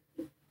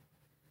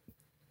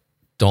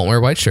 Don't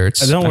wear white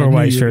shirts. I don't wear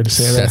white shirts.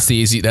 That's the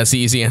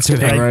easy answer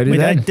there.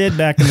 I did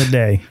back in the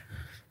day.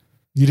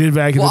 You did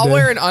back in the day.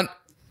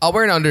 I'll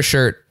wear an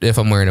undershirt if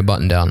I'm wearing a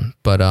button down.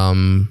 But how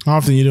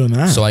often are you doing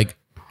that? So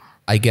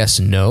I guess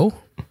no.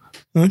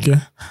 Okay.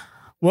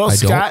 Well,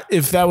 Scott,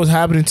 if that was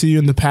happening to you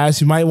in the past,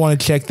 you might want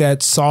to check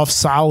that soft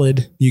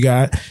solid you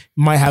got. It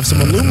might have some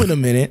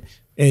aluminum in it,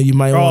 and you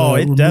might. Oh,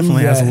 it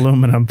definitely has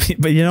aluminum.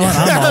 But you know what?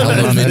 I'm all in.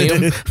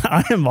 Aluminium.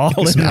 I am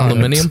all in.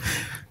 Aluminium.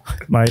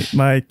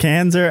 My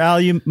cans are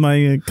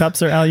my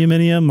cups are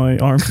aluminium. My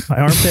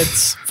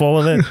armpits full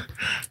of it.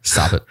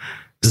 Stop it.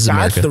 This is Scott's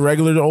America. the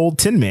regular old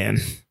Tin Man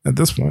at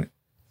this point.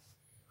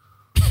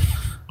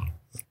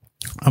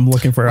 I'm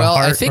looking for a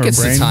heart. I think or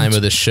it's brain. the time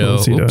of the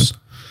show. Oops.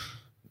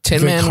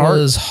 Tin Man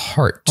was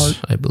heart,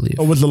 I believe.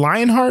 Oh, was the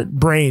lion heart?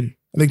 Brain.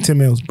 I think Tin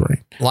Man was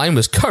brain. Lion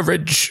was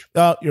courage.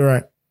 Oh, you're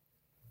right.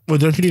 Well,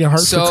 don't you need a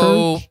heart for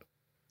courage?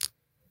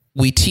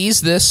 We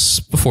teased this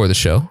before the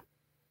show.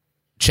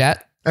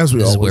 Chat. As we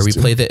this always is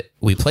where do.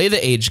 we play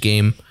the age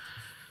game.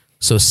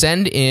 So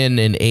send in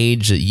an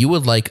age that you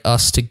would like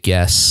us to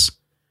guess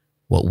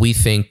what we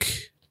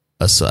think.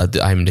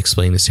 I'm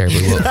explaining this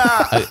terribly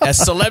well. A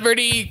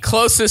celebrity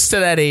closest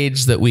to that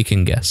age that we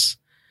can guess.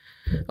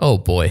 Oh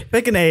boy.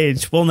 Pick an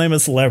age. We'll name a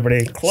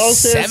celebrity.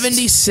 Closest.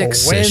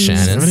 76, wins.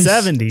 says Shannon.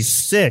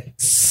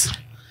 76.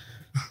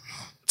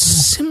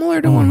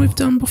 Similar to one we've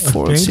done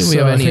before. Let's see if we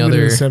have any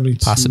other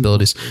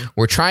possibilities.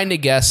 We're trying to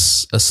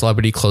guess a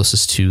celebrity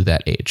closest to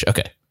that age.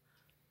 Okay.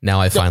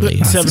 Now I finally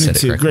said it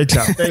 72. correctly. Great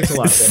job. Thanks a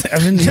lot.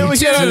 72. Can we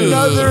get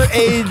another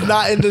age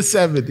not in the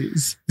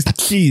 70s?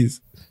 Jeez.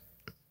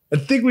 I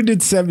think we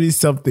did 70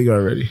 something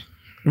already.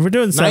 If we're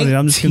doing 70,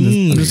 I'm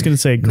just gonna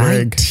say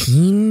Greg.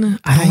 19?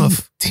 I don't know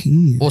if,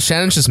 well,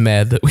 Shannon's just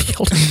mad that we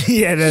yelled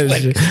Yeah,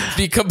 that is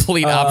the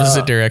complete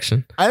opposite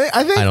direction. I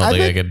don't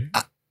think I could.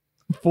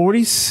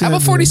 47. How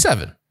about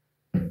 47?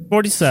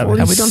 47.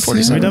 Have we done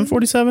 47? Have we done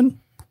 47?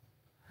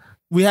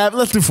 We have.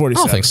 Let's do 47.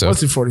 I don't think so.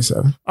 Let's do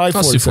 47. I like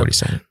Let's 47. do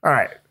 47. All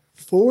right.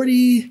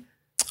 47.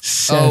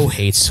 Oh,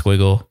 hate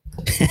squiggle.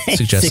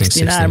 Suggesting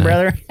 69,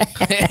 brother.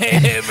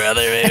 Hey,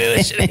 brother, maybe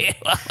we should.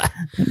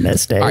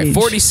 Next age. All right,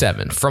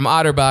 47 from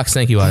Otterbox.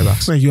 Thank you,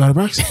 Otterbox. Thank you,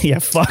 Otterbox. Yeah,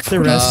 fuck the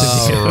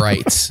rest of you. All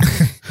right.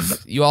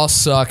 You all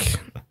suck.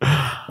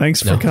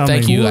 Thanks for coming.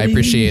 Thank you. I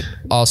appreciate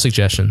all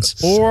suggestions.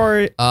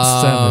 Or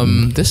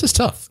 7. This is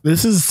tough.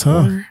 This is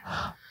tough.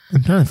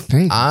 I'm trying to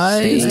think.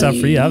 It's tough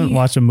for you. I haven't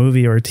watched a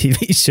movie or a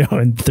TV show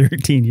in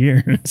 13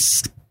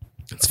 years.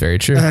 It's very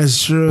true.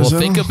 That's true. Well,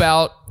 think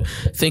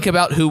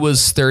about who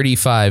was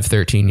 35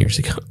 13 years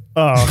ago.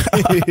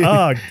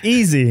 Oh,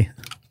 easy.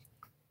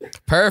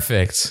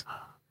 Perfect.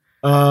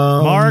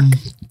 Mark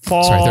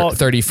Paul Sorry,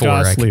 34.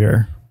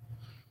 Gosselaar.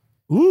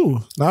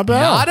 Ooh, not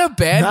bad. Not a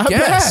bad Not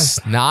guess.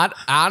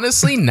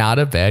 Honestly, not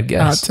a bad Not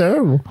guess.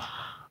 terrible.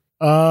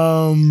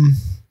 I'm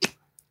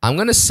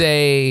gonna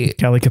say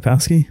Kelly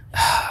Kapowski.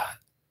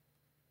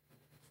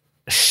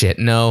 shit.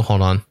 No,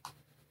 hold on.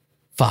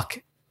 Fuck.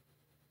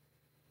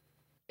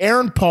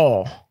 Aaron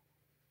Paul.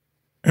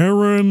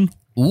 Aaron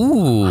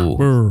Ooh,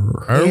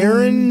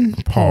 Aaron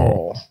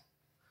Paul.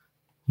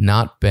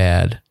 not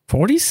bad.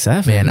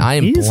 47. Man, I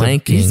am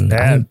blanking. He's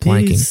bad. I am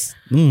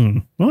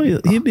blanking. Well,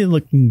 he'd be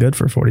looking good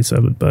for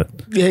 47, but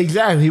Yeah,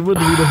 exactly. He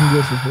wouldn't be looking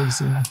good for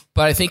 47.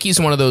 But I think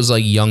he's one of those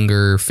like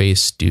younger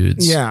face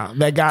dudes. Yeah,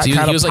 that guy. He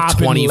was like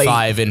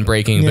 25 in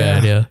Breaking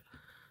Bad.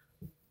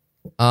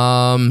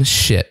 Yeah.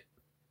 Shit.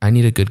 I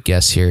need a good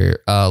guess here.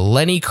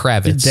 Lenny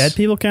Kravitz. did dead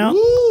people count?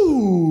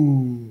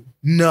 Ooh.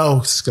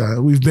 No,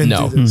 Scott. We've been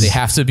No, through this. they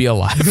have to be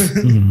alive.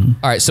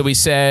 All right, so we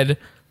said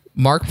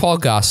Mark Paul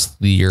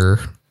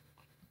Gosselaar,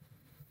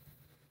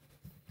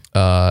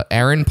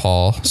 Aaron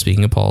Paul,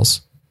 speaking of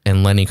Pauls,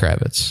 and Lenny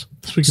Kravitz.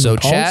 So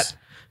chat,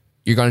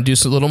 you're going to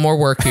do a little more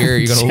work here.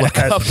 You're going to look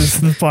up This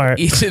is the part.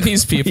 each of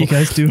these people. You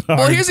guys do hard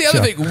Well, here's the other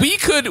job. thing.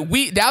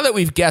 We now that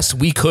we've guessed,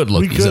 we could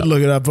look We these could up.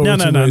 look it up. No.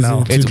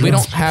 We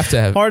don't have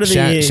to have. Part of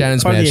the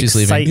Shannon's part of mad. the She's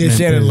leaving. excitement Yeah,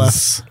 Shannon is-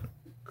 left.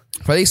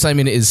 Part of the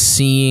excitement is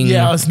seeing.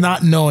 Yeah, it's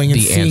not knowing and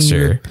The seeing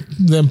answer.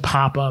 them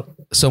pop up.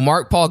 So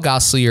Mark Paul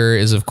Gosselaar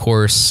is of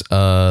course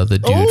the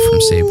dude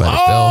from Saved by the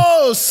Bell.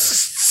 Oh,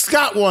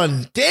 Scott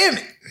won. Damn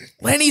it.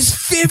 Lenny's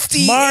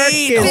 58. Mark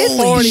is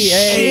Holy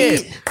 48.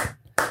 shit.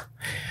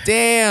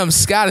 Damn,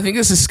 Scott. I think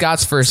this is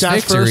Scott's first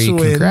Scott's victory. first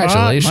win.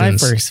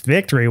 Congratulations. My first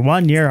victory,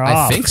 1 year I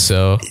off. think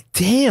so.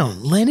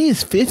 Damn, Lenny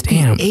is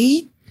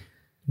 58.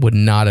 Would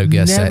not have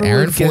guessed Never that. Aaron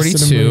would've guessed it in a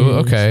 42. million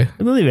years. Okay.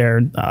 I believe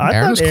Aaron.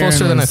 Aaron was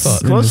closer than I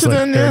thought. Closer like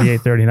than, yeah.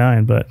 38,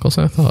 39, but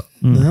Closer than I thought.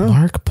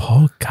 Mark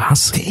Paul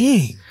Gosselaar.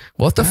 Dang.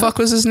 What the fuck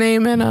was his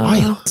name? And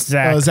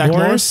Zach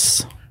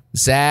Morris.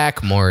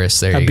 Zach Morris.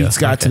 There I you go. beat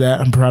Scott to that.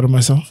 I'm proud of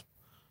myself.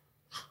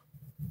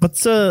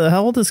 What's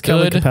how old is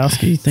Kelly Good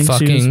Kapowski? Think she was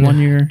fucking 1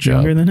 year job.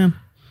 younger than him?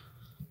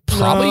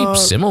 Probably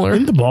similar.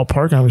 In the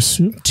ballpark, I was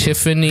assuming.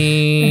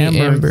 Tiffany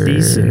Amber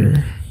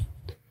Thiessen.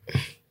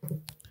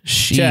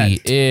 She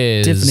Checked.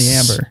 is Tiffany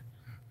Amber.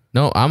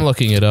 No, I'm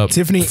looking it up.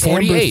 Tiffany Amber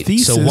 48.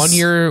 So Thesis.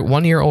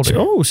 1 year older.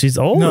 Oh, she's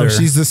older. No,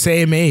 she's the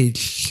same age.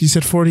 She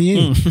said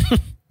 48.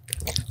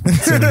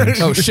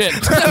 Oh shit!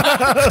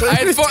 I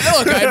had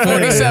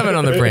 47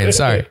 on the brain.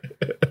 Sorry,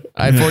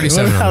 I had What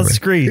 47 on about the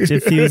brain. Screech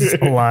if he was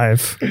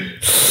alive?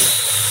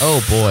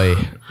 Oh boy.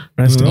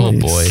 Rest in Oh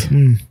peace.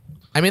 boy.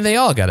 I mean, they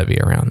all got to be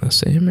around the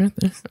same, right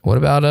there. What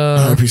about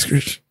R.I.P.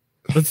 Screech.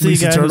 Let's see,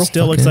 Lisa guy who Turtle?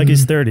 still looks like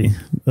he's 30.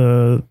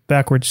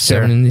 Backwards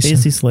stare. 77.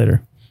 AC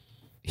Slater.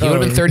 He would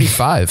have been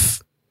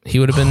 35. He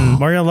would have been.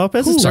 Mario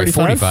Lopez is Sorry,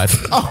 35.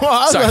 45. Oh,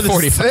 I was Sorry, about to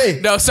 45. say.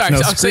 No, sorry. No, I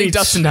was saying Screech.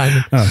 Dustin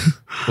Diamond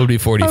would be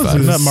 45. I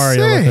was Not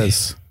Mario Say.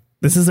 Lopez.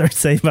 This is our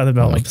Saved by the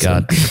Bell Oh my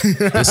episode. god,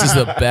 this is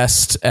the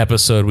best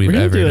episode we've We're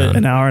going ever to do done.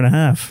 an hour and a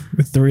half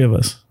with three of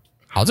us.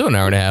 I'll do an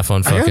hour and a half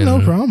on I got fucking no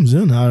problems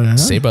in that.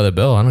 Saved by the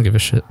Bell. I don't give a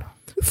shit.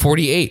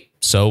 48.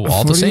 So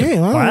all the same.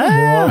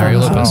 Mario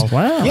Lopez. Oh,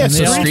 wow. Yeah, And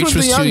So they all Screech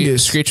was the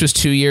youngest. Screech was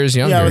 2 years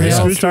younger. Yeah, Yeah, Screech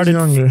all was started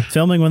younger.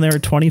 filming when they were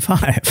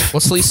 25.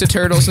 What's Lisa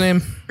Turtle's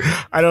name?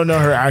 I don't know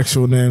her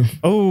actual name.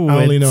 Oh,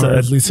 I only know it's, her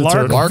as Lisa Lark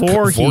Turtle. Lark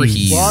Voorhees.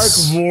 Voorhees. Mark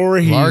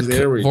Voorhees. Lark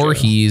There we go.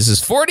 Voorhees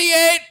is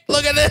 48.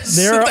 Look at this.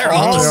 They're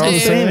all the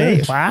same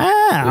age.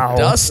 Wow.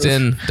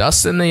 Dustin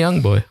the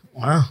young boy.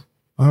 Wow.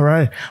 All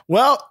right.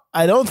 Well,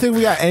 I don't think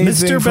we got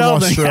anything Mr. from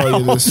Belding.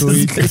 Australia this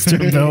week.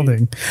 Mr.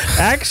 Belding.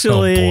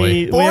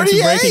 Actually, Oh, we have some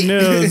 48. breaking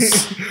news.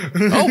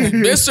 Oh,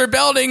 Mr.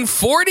 Belding,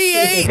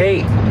 48.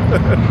 Hey,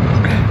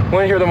 want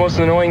to hear the most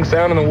annoying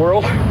sound in the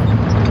world?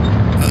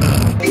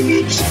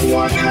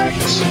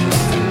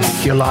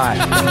 You're live.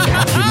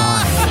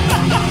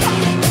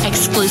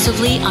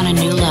 Exclusively on a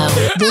new low.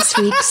 This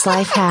week's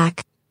life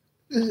hack.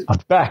 I'm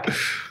back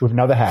with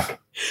another hack.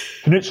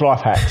 Knut's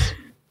Life Hacks.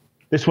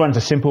 This one's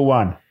a simple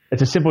one.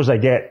 It's as simple as they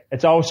get.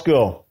 It's old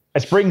school.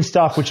 It's bringing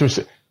stuff which was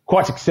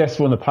quite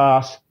successful in the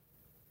past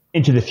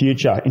into the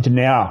future, into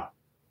now,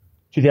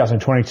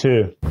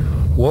 2022.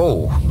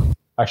 Whoa.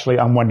 Actually,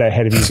 I'm 1 day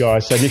ahead of you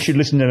guys, so you should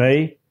listen to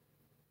me.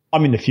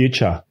 I'm in the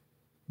future.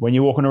 When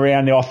you're walking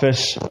around the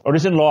office or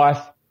just in life,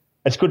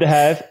 it's good to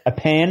have a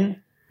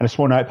pen and a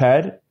small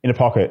notepad in a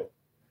pocket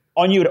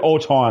on you at all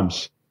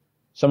times.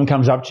 Someone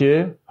comes up to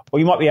you, or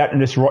you might be out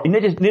and just write. You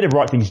need to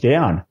write things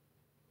down.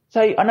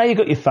 So I know you've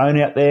got your phone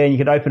out there and you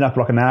can open up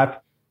like an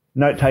app,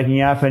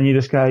 note-taking app, and you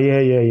just go, yeah.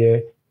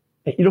 You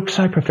look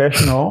so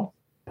professional.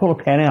 Pull a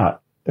pen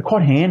out. They're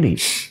quite handy.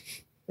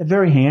 They're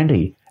very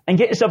handy. And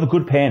get yourself a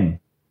good pen. You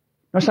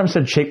know, some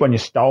sort of cheap one you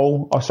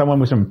stole or someone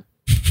with some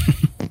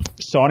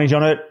signage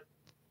on it.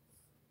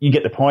 You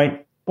get the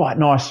point. Buy a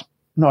nice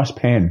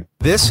pen.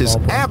 This is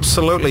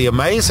absolutely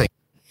amazing.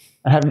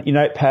 And have your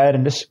notepad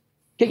and just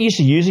get used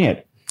to using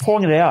it,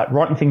 pouring it out,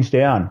 writing things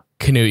down.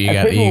 Canute, you And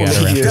got people will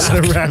to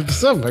give you Wrap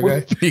this up,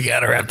 okay? You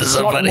got to wrap this a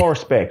up, lot buddy. more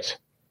respect.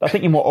 I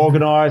think you're more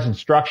organised and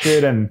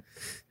structured. And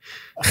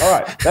all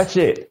right, that's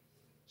it.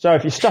 So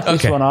if you stuff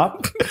this Okay. one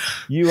up,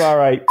 you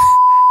are a.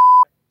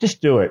 Just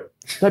do it.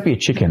 Don't be a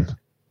chicken.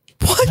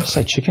 What? Did I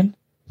say chicken?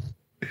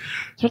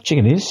 That's what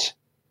chicken is.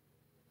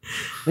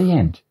 The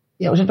end.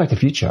 Yeah, it was in Back to the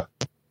Future.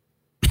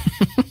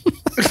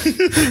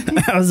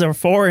 That was our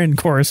foreign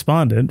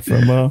correspondent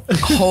from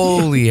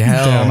Holy Down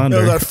hell. Under.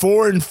 That was our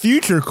foreign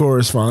future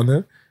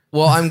correspondent.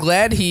 Well, I'm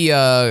glad he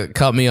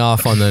cut me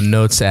off on the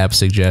Notes app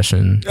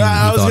suggestion.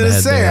 I was going to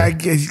say,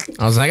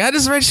 I was like, I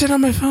just write shit on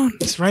my phone.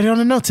 Just write it on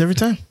the notes every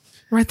time.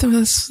 Right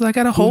there. I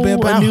got a whole new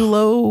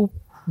low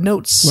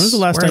notes. When was the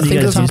last time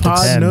you guys used a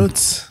pen?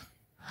 Notes?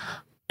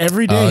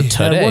 Every day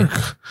today. at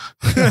work.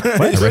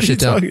 I write shit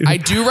down. I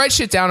do write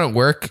shit down at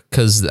work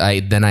because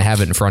then I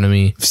have it in front of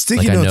me.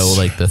 Sticky like notes. I know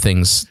like the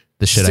things,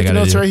 the shit Sticky I got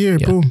to do. notes right here.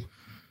 Yeah.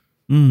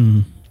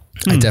 Boom.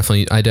 I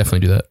definitely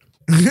do that.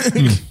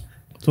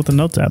 That's what the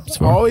Notes app is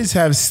for. Always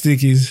have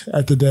stickies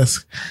at the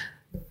desk.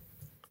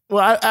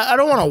 Well, I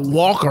don't want to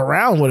walk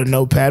around with a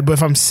notepad, but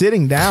if I'm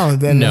sitting down,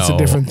 then that's a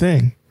different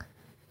thing.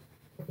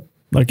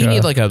 Like you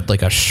need like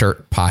a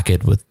shirt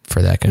pocket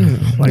for that kind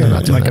of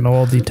like an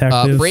old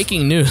detective.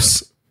 Breaking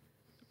news.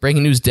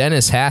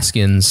 Dennis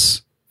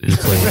Haskins, who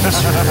played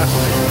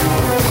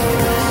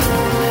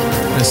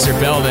Mr.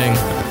 Belding.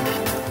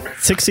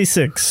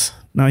 66.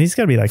 No, he's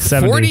got to be like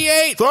 70.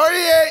 48.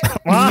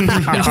 Wow.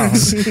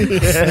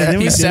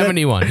 He's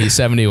 71. He's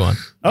 71.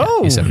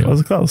 Oh, he's 71. That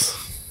was close.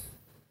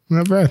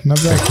 Not bad. Welcome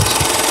to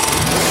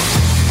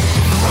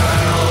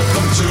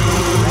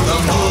the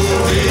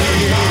movies.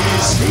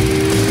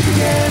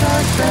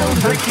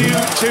 Thank you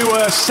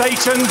to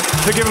Satan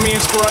for giving me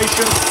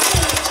inspiration.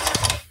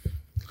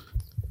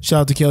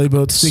 Shout out to Kelly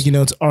Boat. Sticky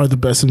notes are the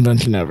best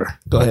invention ever.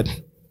 Go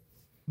ahead.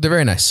 They're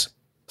very nice.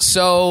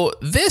 So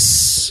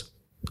this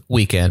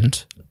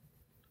weekend,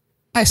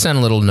 I sent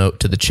a little note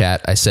to the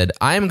chat. I said,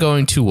 I'm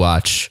going to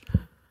watch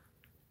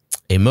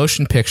a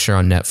motion picture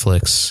on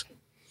Netflix.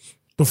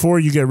 Before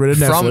you get rid of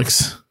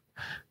Netflix.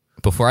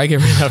 Before I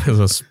get rid of it,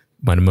 this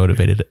might have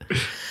motivated it.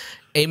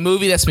 A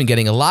movie that's been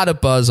getting a lot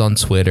of buzz on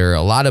Twitter,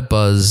 a lot of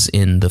buzz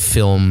in the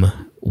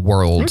film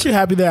world. Aren't you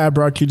happy that I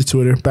brought you to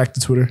Twitter, back to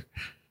Twitter?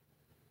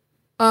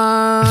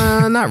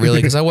 Not really,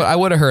 because I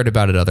would have heard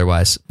about it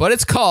otherwise. But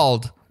it's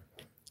called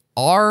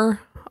RRR,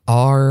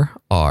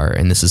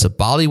 and this is a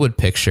Bollywood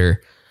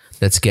picture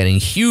that's getting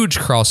huge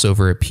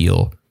crossover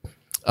appeal.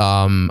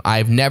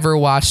 I've never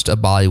watched a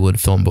Bollywood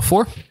film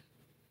before.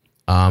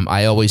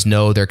 I always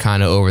know they're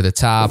kind of over the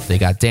top. They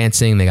got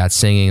dancing, they got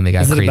singing, they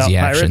got crazy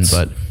action.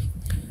 But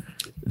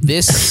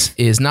this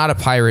is not a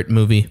pirate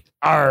movie.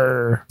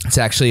 Arr. It's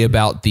actually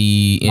about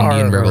the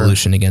Indian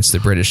Revolution against the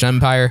British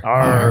Empire.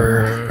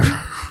 Arr.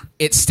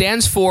 It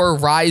stands for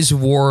Rise,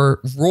 Roar,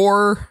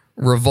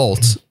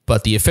 Revolt,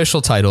 but the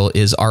official title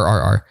is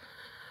RRR.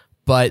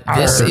 But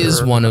this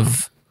is one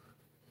of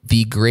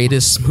the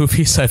greatest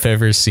movies I've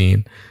ever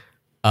seen.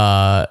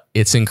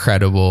 It's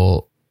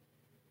incredible.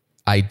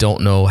 I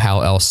don't know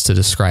how else to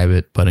describe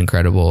it, but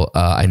incredible.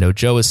 I know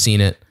Joe has seen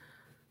it.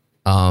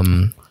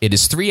 It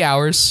is 3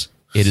 hours.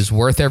 It is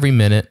worth every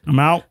minute. I'm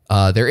out.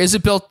 There is a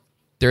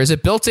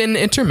built-in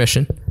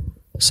intermission,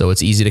 so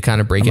it's easy to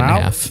kind of break it in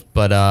half.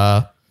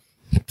 But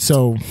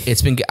so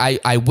it's been.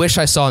 I wish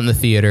I saw it in the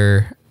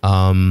theater.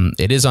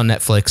 It is on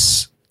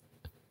Netflix.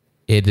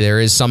 There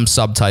is some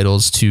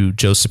subtitles to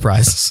Joe's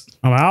surprise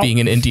being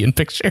an Indian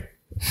picture.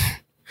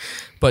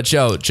 But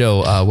Joe,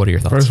 what are your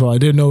thoughts? First of all, I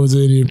didn't know it was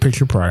an Indian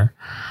picture prior.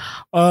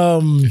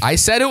 I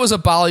said it was a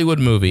Bollywood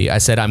movie. I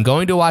said I'm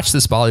going to watch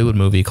this Bollywood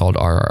movie called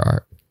RRR.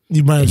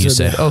 You might have and you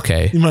said said that.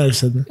 Okay. You might have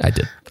said that. I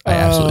did. I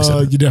absolutely said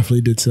that. You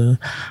definitely did say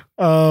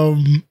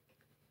that.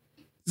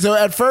 So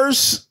at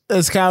first,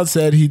 as Kyle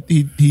said, he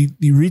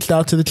reached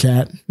out to the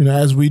chat,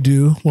 as we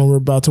do when we're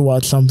about to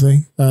watch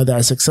something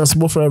that's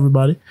accessible for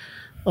everybody.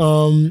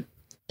 And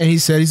he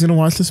said he's going to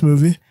watch this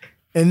movie.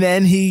 And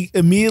then he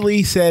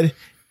immediately said,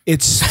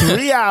 it's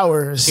 3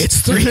 hours. It's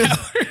 3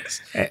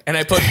 hours. And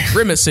I put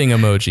grimacing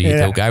emoji,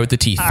 the guy with the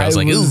teeth. I was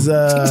like,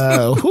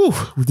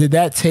 did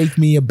that take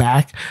me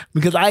aback?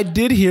 Because I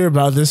did hear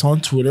about this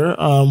on Twitter.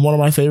 One of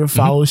my favorite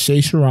followers, Shay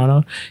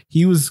Sharano,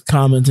 he was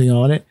commenting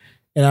on it.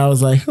 And I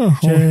was like, I'm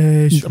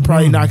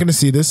probably not going to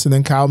see this. And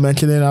then Kyle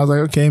mentioned it. And I was like,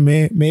 okay,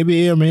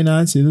 maybe or may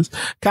not see this.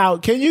 Kyle,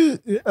 can you,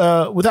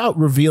 without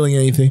revealing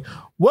anything,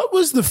 what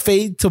was the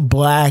fade to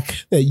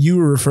black that you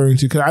were referring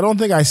to? Because I don't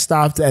think I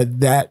stopped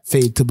at that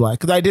fade to black.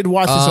 Because I did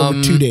watch this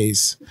over 2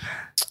 days.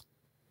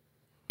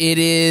 It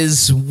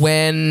is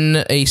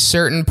when a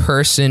certain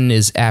person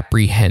is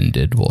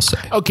apprehended, we'll say.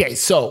 Okay,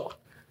 so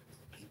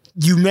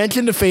you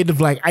mentioned the fade to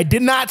black. I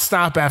did not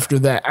stop after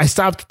that. I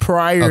stopped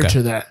prior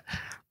to that.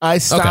 I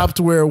stopped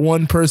where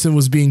one person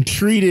was being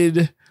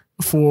treated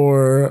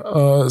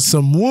for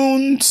some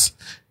wounds.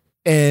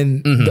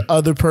 And the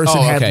other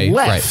person had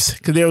left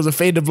because there was a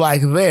fade to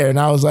black there. And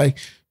I was like,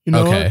 you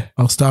know what?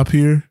 I'll stop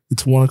here.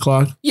 It's 1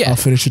 o'clock. Yeah. I'll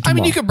finish it tomorrow. I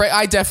mean, you could break.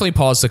 I definitely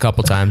paused a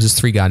couple times. It's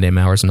 3 goddamn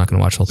hours. I'm not going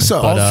to watch the whole thing.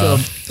 So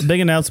also, big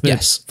announcement.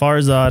 Yes.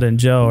 Farzad and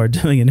Joe are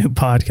doing a new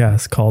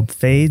podcast called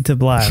Fade to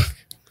Black.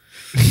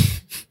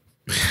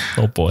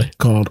 Oh boy.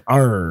 Called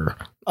R.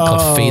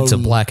 Called Fade to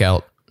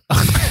Blackout.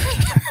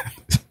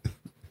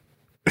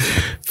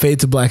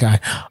 Fade to Black Eye.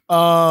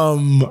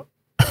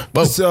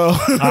 So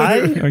I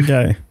or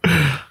guy?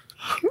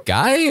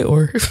 Guy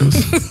or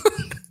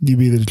you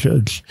be the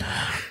judge.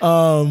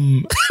 All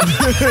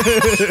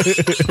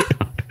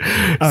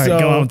right,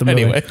 go on with the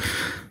movie. Anyway,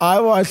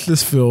 I watched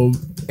this film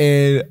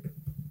and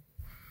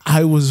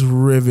I was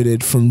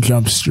riveted from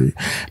Jump Street.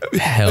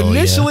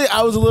 Initially,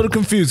 I was a little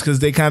confused because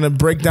they kind of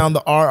break down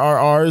the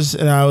RRRs,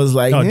 and I was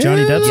like,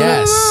 Johnny Depp's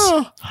yes.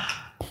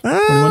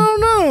 I don't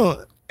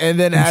know. And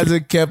then as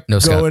it kept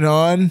going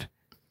on,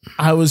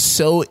 I was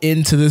so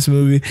into this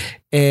movie,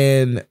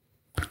 and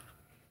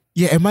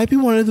yeah, it might be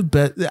one of the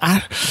best.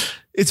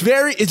 It's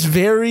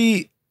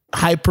very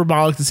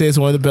hyperbolic to say it's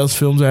one of the best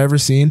films I've ever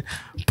seen,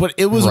 but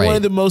it was one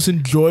of the most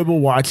enjoyable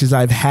watches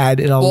I've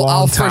had in a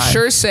long time. I'll for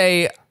sure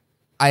say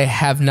I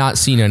have not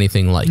seen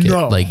anything like it.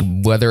 Like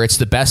whether it's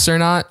the best or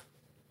not,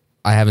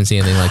 I haven't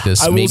seen anything like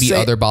this. Maybe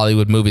other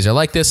Bollywood movies are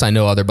like this. I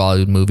know other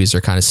Bollywood movies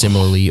are kind of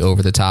similarly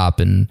over the top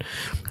and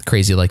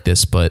crazy like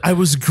this, but I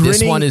was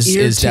this one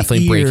is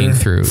definitely breaking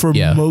through for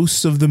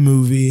most of the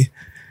movie.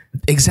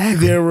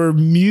 Exactly. There were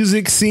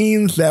music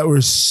scenes that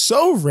were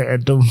so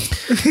random.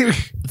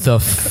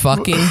 The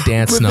fucking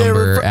dance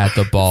number at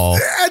the ball.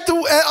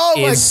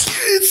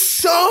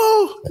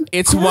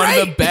 It's one of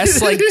the best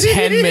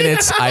 10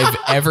 minutes I've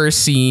ever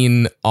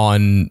seen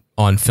on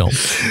film.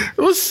 It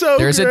was so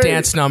There's great. a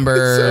dance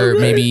number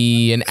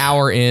maybe an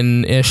hour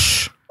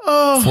in-ish.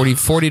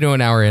 40 to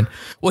an hour in.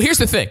 Well, here's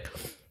the thing.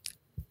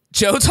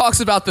 Joe talks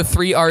about the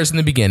 3 R's in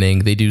the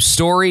beginning. They do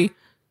story,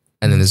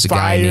 and then there's a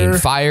guy named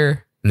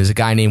Fire, and there's a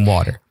guy named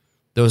Water.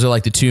 Those are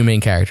like the 2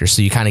 main characters.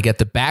 So you kind of get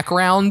the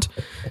background.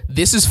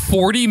 This is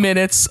 40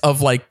 minutes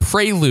of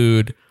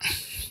prelude.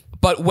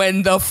 But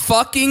when the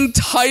fucking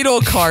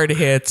title card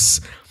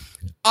hits,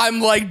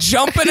 I'm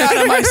jumping out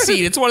of my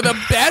seat. It's one of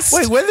the best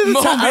when did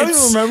moments I don't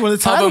even remember when the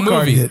title of a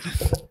card movie. hit.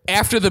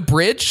 After the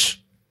bridge,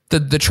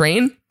 the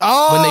train.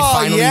 Oh, when they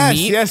finally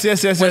meet.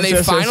 Yes. When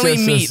they finally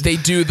meet, they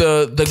do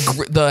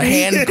the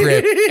hand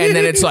grip, and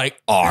then it's R,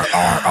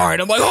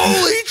 and I'm like,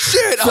 holy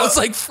shit! I was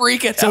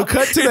freaking out. So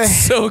cut to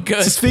so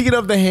good. Speaking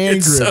of the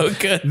hand grip, so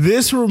good.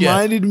 This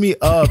reminded me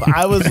of.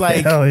 I was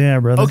like, hell yeah,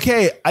 brother.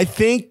 Okay, I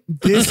think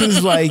this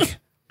is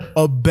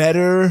a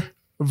better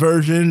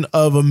version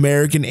of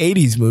American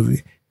 80s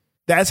movie.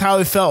 That's how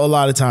it felt a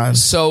lot of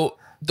times. So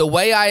the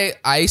way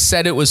I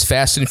said it was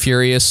Fast and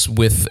Furious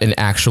with an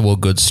actual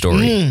good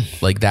story.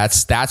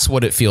 That's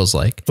what it feels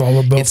like.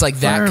 It's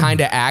that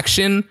kind of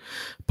action,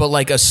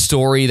 but a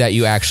story that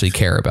you actually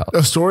care about.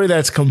 A story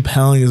that's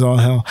compelling as all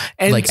hell.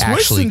 And twists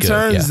actually and good,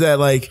 turns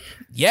that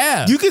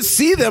you could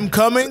see them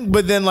coming,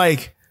 but then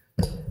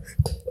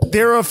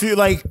there are a few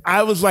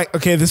I was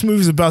okay, this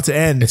movie's about to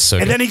end. It's so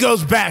and good. then he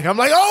goes back. I'm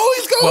like, oh,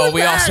 he's going back. Well,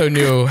 we also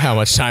knew how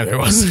much time there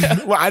was.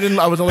 Well, I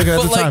wasn't looking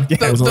at the time.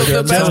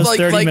 The best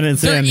 30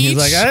 minutes in. He's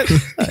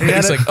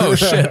he's like, oh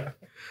shit.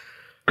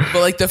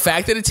 But the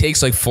fact that it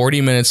takes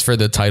 40 minutes for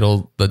the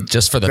title,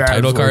 just for the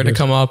title card to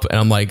come up, and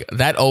I'm like,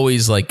 that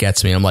always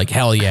gets me. I'm like,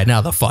 hell yeah,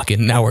 now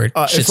we're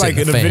it's like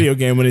in a video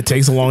game when it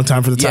takes a long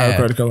time for the title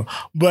card to come up.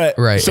 But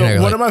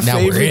so one of my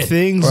favorite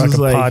things is a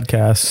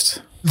podcast.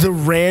 The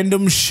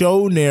random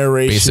show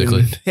narration.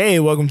 Basically. Hey,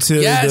 welcome to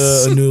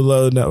the New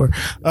Low Network.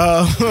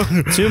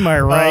 To my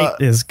right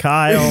is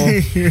Kyle.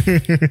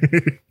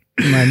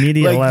 My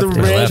immediate left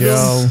is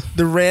Joe.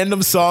 The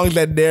random song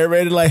that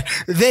narrated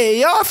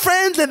they are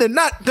friends and they're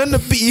not gonna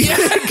be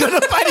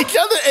gonna fight each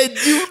other, and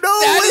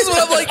that is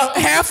what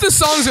I'm half the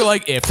songs are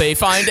if they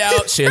find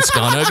out, shit's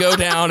gonna go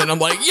down, and I'm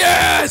like,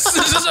 yes,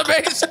 this is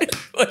amazing.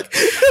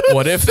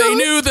 What if they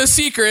knew the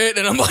secret?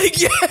 And I'm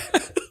like, yeah,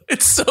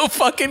 it's so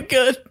fucking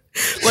good.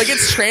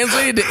 It's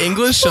translated to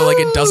English, so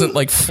it doesn't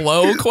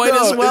flow quite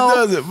as well. It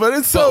doesn't, but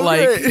it's so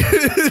great.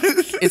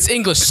 It's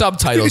English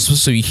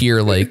subtitles, so you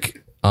hear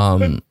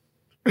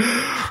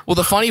well,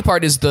 the funny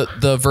part is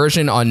the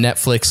version on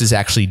Netflix is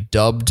actually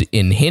dubbed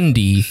in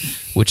Hindi,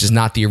 which is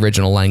not the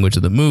original language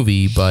of the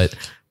movie, but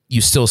you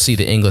still see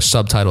the English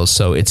subtitles,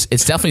 so it's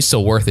definitely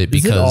still worth it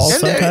because all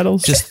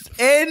subtitles.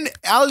 And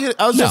I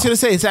was just gonna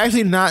say it's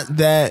actually not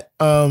that.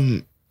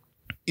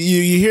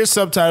 You hear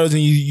subtitles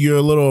and you're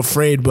a little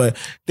afraid, but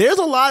there's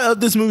a lot of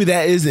this movie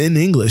that is in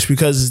English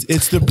because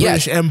it's the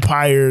British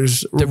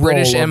Empire's. The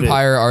British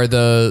Empire are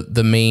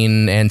the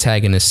main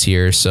antagonists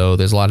here, so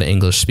there's a lot of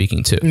English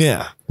speaking too.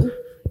 Yeah,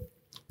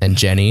 and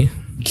Jenny,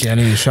 shout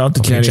out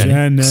to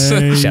Jenny.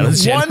 Shout out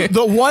to Jenny.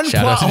 The one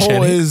plot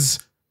hole is.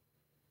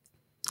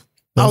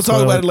 I'll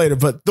talk about it later,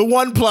 but the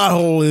one plot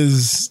hole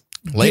is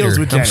deals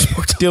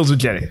with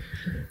Jenny.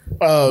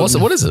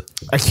 What is it?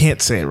 I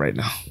can't say it right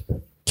now.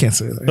 Can't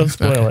say it. Don't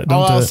spoil it.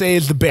 All I'll say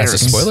is the barracks.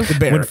 That's a spoiler? The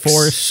barracks.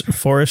 When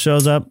Forrest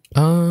shows up.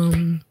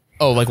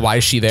 Why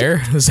is she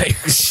there?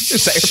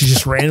 She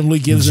just randomly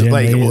gives it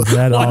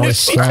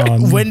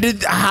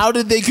how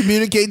did they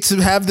communicate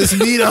to have this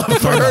meetup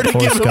for her to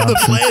give him the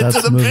plan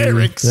to the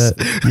barracks?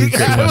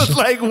 I was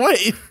like,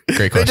 wait.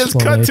 Great question. They just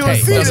cut to a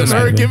scene of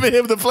her giving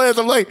him the plans.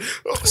 I'm like,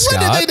 when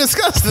did they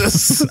discuss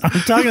this?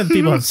 I'm talking to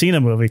people who've seen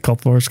a movie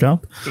called Forrest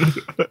Gump.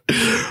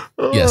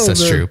 Yes,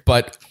 that's true.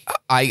 But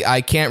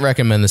I can't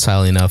recommend this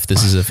highly enough.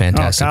 This is a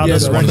fantastic movie.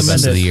 This is one of the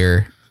best of the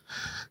year.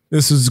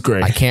 This is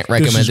great. I can't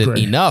recommend it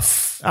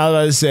enough. I was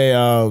about to say,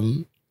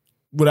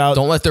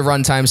 don't let the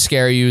runtime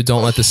scare you.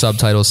 Don't let the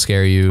subtitles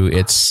scare you.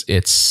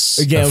 It's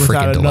again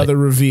without another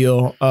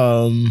reveal.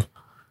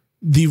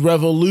 The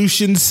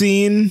revolution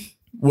scene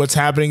what's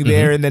happening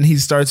there, and then he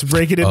starts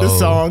breaking into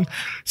song.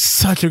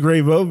 Such a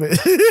great moment.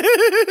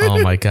 Oh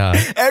my God.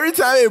 Every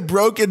time it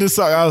broke into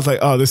song, I was like,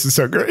 oh, this is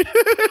so great.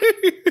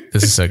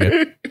 This is so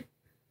good.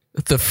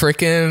 The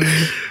freaking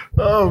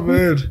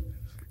man.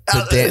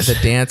 The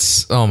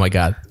dance. Oh my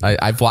God.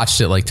 I've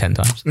watched it like 10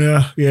 times.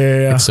 Yeah.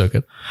 It's so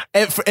good.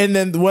 And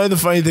then one of the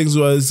funny things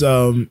was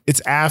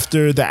it's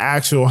after the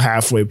actual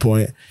halfway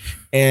point,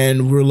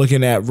 and we're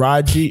looking at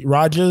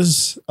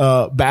Raja's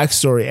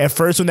backstory. At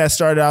first, when that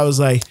started, I was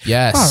like,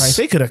 yes, all right,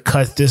 they could have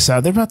cut this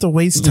out. They're about to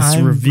waste time.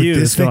 This review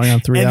is going on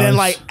 3 hours. And then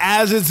like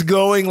as it's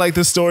going, like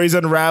the story's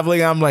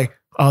unraveling, I'm like,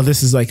 oh,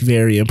 this is like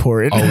very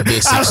important. Oh,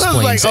 this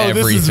explains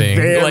everything.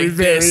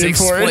 This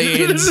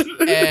explains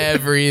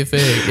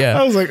everything. Yeah.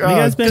 I was like,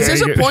 oh, because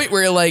there's a point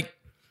where you're like,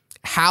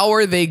 how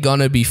are they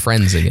gonna be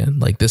friends again?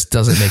 Like, this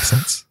doesn't make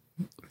sense.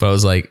 But I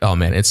was like, oh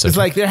man, it's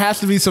like there has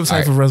to be some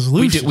type of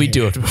resolution. We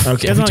do it. Okay. You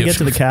guys want to get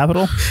to the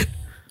Capitol?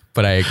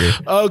 But I agree.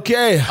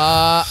 Okay.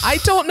 I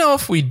don't know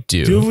if we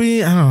do. Do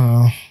we? I don't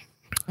know.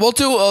 We'll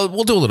do a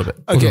little bit.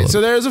 Okay, so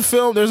there's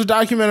a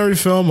documentary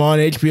film on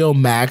HBO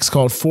Max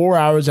called 4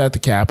 Hours at the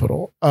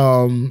Capitol.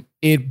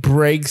 It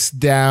breaks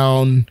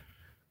down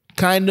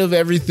kind of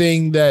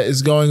everything that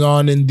is going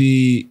on in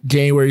the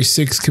January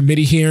 6th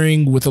committee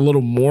hearing with a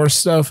little more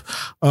stuff.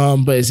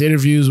 But it's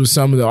interviews with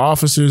some of the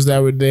officers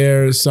that were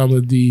there, some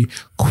of the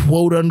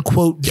quote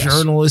unquote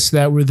journalists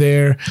that were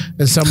there,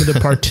 and some of the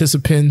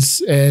participants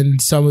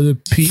and some of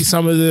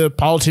the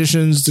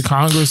politicians, the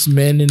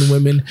congressmen and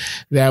women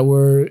that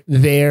were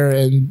there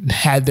and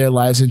had their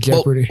lives in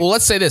jeopardy. Well,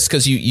 let's say this,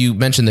 because you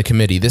mentioned the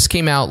committee. This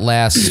came out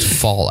last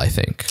fall, I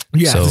think.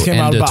 Yeah, so this came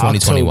out end of about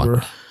 2021.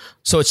 October.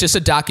 So it's just a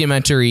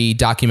documentary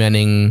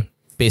documenting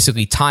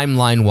basically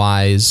timeline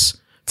wise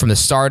from the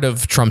start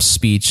of Trump's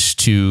speech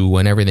to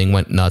when everything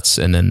went nuts,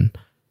 and then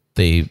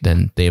they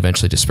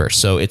eventually dispersed.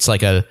 So it's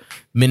like a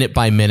minute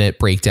by minute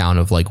breakdown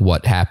of like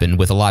what happened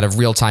with a lot of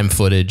real time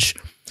footage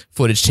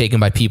taken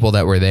by people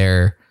that were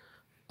there,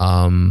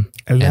 and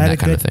that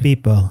kind of thing.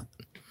 People.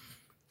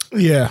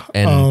 Yeah,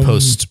 and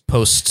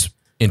post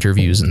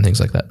interviews and things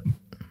like that.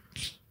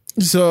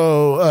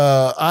 So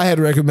I had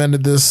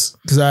recommended this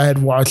because I had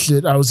watched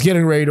it. I was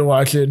getting ready to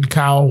watch it, and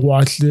Kyle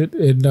watched it,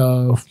 and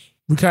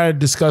we kind of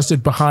discussed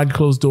it behind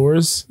closed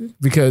doors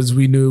because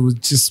we knew it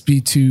would just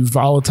be too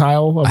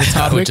volatile of a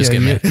topic.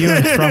 You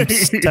and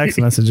Trump's text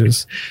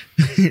messages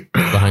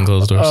behind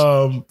closed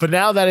doors. But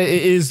now that it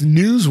is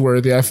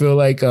newsworthy, I feel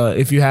like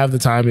if you have the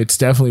time, it's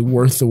definitely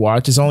worth the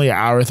watch. It's only an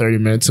hour, 30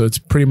 minutes, so it's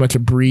pretty much a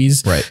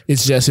breeze. Right.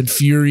 It's just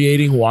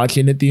infuriating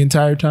watching it the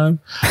entire time.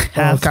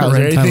 Half Kyle, is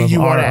there anything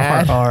you want to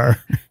add?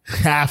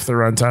 Half the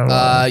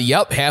runtime.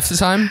 Yep, half the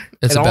time.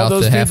 It's and about all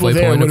those the halfway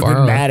people there point would of have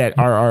been RRR. mad at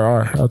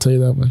RRR. I'll tell you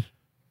that much.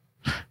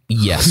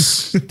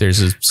 Yes,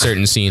 there's a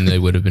certain scene they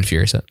would have been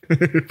furious at.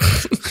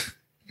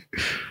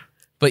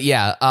 But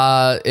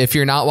yeah, if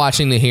you're not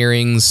watching the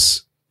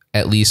hearings,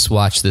 at least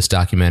watch this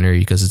documentary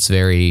because it's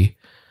very,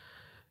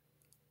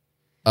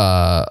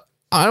 I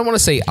don't want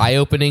to say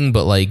eye-opening,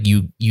 but like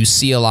you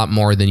see a lot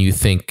more than you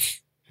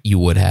think you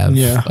would have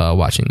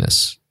watching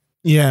this.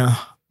 Yeah.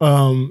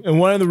 And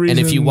one of the reasons,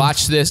 and if you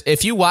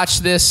watch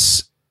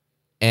this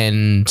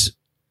and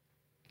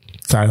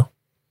Kyle,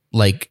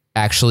 like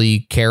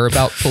actually care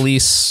about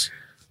police,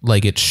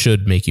 like it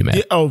should make you mad.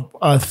 Yeah,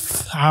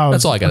 1,000.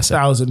 That's all I gotta say.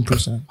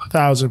 1,000%.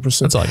 1,000%.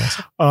 That's all I gotta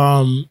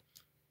say.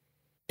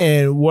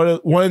 And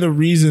one of the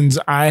reasons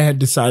I had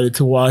decided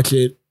to watch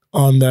it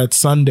on that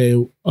Sunday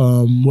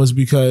was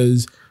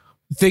because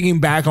thinking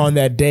back on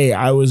that day,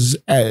 I was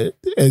at,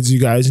 as you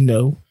guys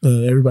know,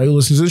 everybody who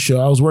listens to the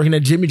show, I was working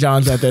at Jimmy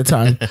John's at that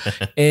time,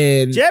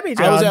 and Jimmy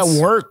I was John's.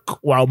 at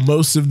work while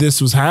most of this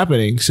was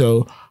happening,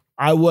 so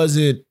I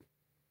wasn't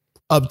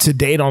up to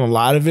date on a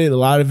lot of it. A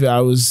lot of it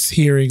I was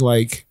hearing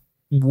like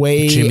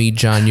way Jimmy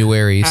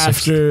January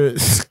after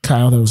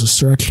Kyle, that was a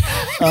stretch.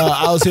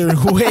 I was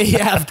hearing way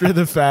after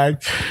the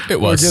fact.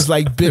 It was or just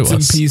like bits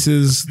and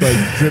pieces,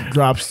 like drip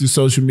drops through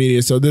social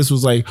media. So this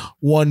was like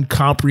one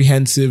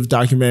comprehensive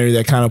documentary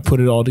that kind of put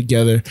it all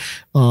together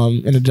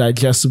in a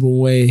digestible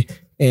way.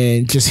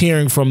 And just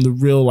hearing from the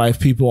real life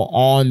people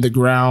on the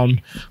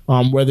ground,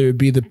 whether it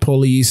be the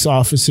police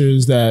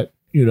officers that,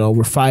 you know,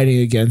 we're fighting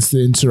against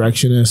the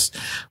insurrectionists.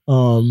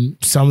 Some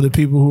of the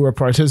people who are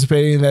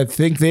participating that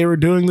think they were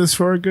doing this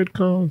for a good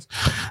cause.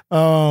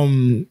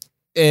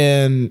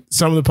 And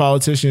some of the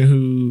politicians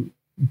who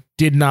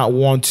did not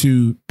want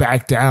to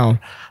back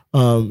down.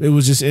 It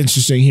was just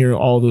interesting hearing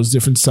all those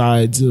different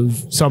sides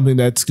of something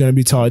that's going to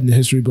be taught in the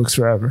history books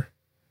forever.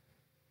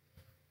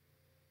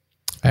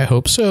 I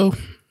hope so.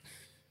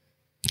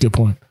 Good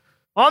point.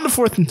 On the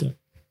 4th and 10.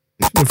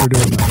 If we're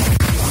doing that.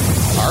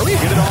 Are we?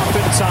 Get it off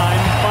in time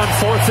on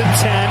 4th and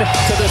 10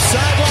 to the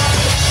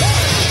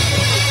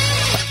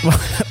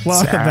sideline.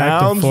 Welcome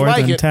back to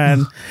 4th and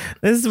 10.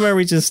 This is where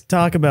we just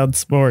talk about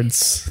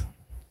sports.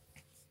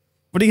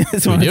 What do you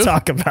guys want to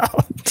talk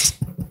about?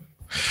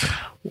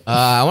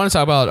 I want to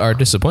talk about our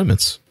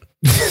disappointments.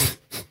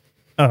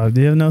 Oh,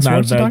 do you have no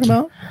sports to talk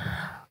about?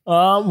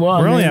 Well,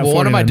 we're only at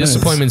one of my 49 minutes.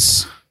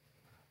 disappointments.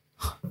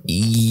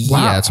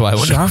 Yeah, that's why I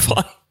went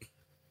offline.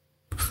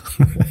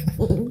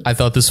 I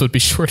thought this would be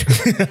shorter.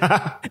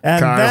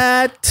 And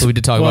that we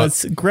did talk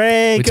was about,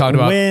 Greg we talked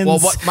about,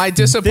 wins what my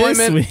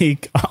disappointment this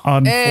week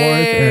on 4th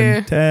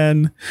and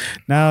 10.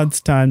 Now it's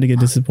time to get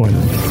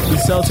disappointed.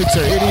 The Celtics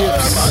are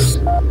idiots.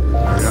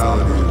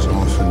 Reality is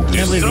often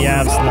Can't believe the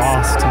Avs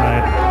lost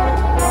tonight.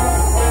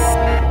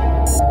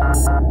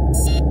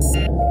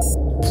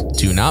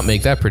 Do not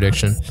make that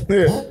prediction.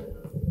 Yeah.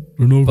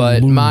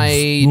 But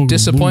my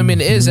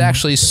disappointment is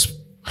actually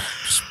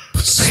sports.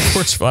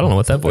 I don't know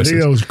what that voice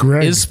is. That was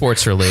Greg. Is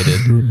sports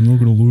related. You're not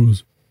going to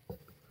lose.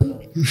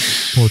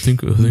 Well, I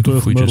think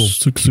if we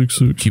just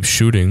 666. keep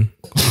shooting,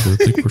 I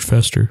think we're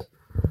faster.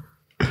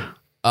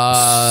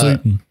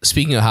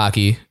 Speaking of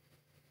hockey,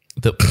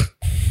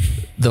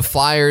 the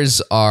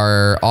Flyers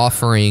are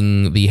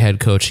offering the head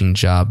coaching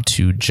job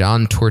to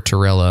John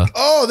Tortorella.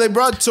 Oh, they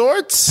brought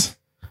Torts?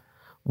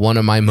 One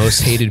of my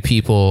most hated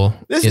people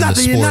It's in not the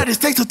the sport. United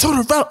States of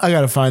Tortorella. I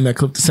got to find that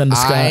clip to send to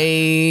Scott.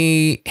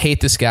 I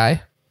hate this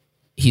guy.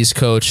 He's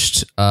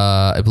coached,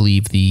 I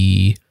believe,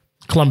 the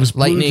Columbus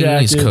Blue Lightning.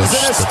 Jackets. He's coached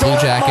the Blue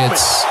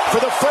Jackets.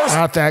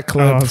 Not that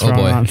clip. Oh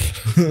boy.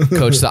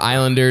 Coached the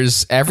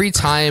Islanders. Every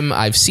time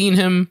I've seen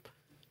him,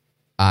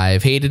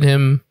 I've hated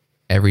him.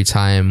 Every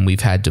time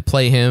we've had to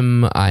play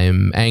him,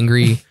 I'm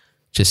angry.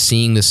 Just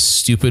seeing this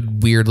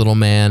stupid, weird little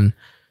man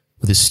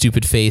with his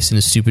stupid face and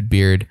his stupid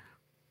beard.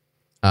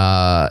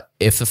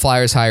 If the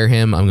Flyers hire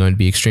him, I'm going to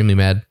be extremely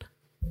mad.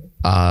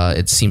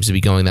 It seems to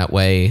be going that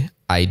way.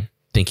 I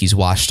think he's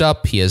washed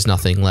up. He has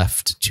nothing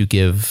left to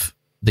give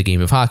the game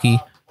of hockey.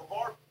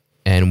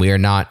 And we are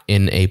not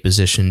in a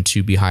position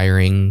to be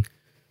hiring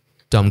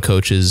dumb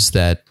coaches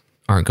that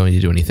aren't going to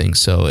do anything.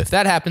 So if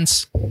that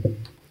happens,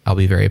 I'll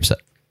be very upset.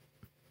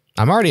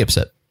 I'm already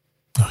upset.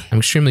 I'm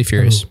extremely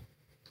furious.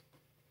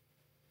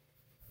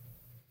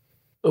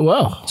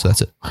 Well, so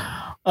that's it.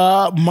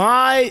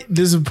 My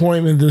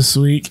disappointment this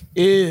week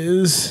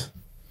is...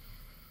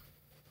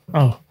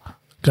 Oh,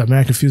 got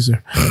mad confused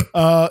there.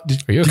 Are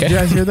you okay? Did you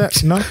guys hear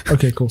that? No?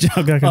 Okay, cool.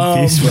 Joe got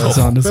confused when I was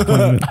on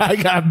disappointment. I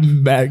got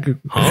mad.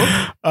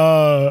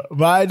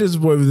 My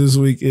disappointment this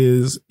week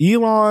is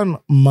Elon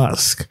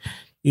Musk.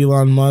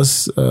 Elon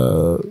Musk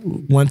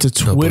went to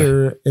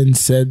Twitter and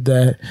said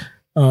that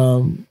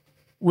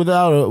with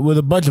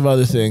a bunch of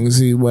other things,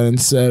 he went and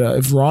said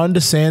if Ron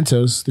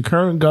DeSantis, the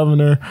current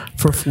governor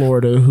for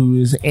Florida, who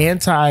is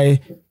anti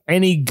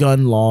any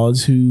gun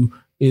laws, who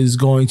is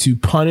going to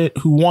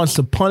who wants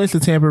to punish the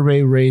Tampa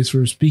Bay Rays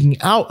for speaking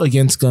out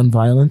against gun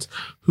violence,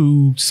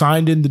 who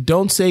signed in the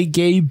Don't Say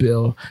Gay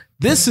bill.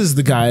 This is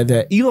the guy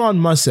that Elon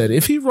Musk said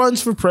if he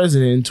runs for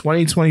president in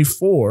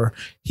 2024,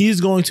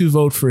 he's going to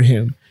vote for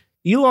him.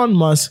 Elon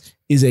Musk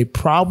is a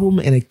problem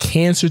and a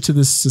cancer to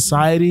this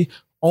society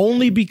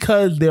only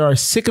because there are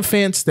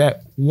sycophants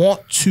that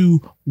want to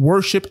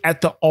worship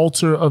at the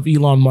altar of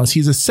Elon Musk.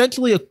 He's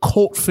essentially a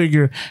cult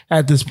figure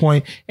at this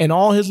point, and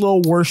all his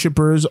little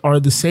worshipers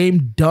are the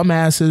same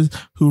dumbasses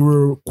who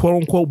were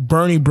quote unquote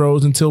Bernie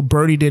bros until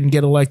Bernie didn't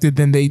get elected.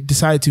 Then they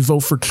decided to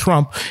vote for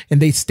Trump,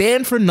 and they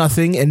stand for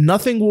nothing, and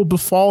nothing will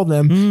befall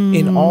them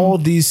in all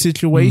of these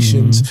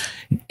situations.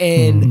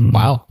 And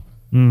wow.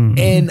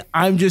 And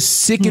I'm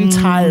just sick and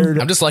tired.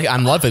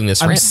 I'm loving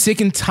this. I'm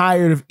sick and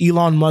tired of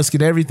Elon Musk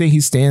and everything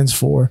he stands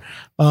for,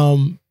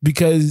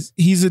 because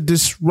he's a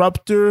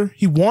disruptor.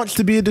 He wants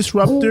to be a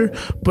disruptor,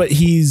 but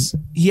he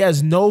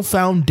has no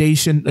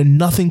foundation and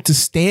nothing to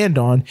stand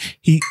on.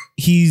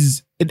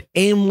 He's an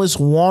aimless,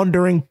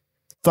 wandering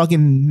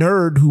fucking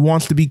nerd who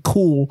wants to be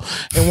cool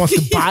and wants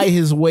to buy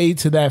his way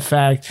to that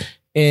fact.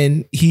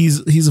 And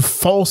he's a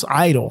false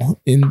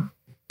idol, and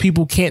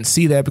people can't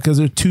see that because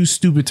they're too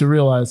stupid to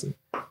realize it.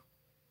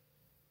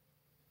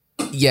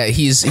 Yeah,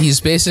 he's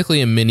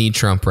basically a mini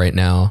Trump right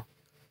now,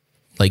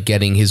 like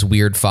getting his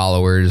weird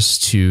followers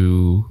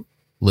to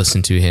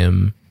listen to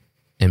him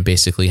and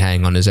basically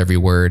hang on his every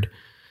word.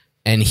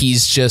 And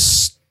he's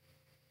just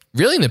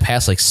really in the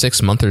past like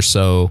 6 months or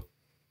so,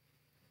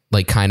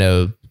 like kind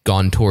of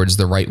gone towards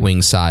the right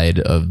wing side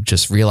of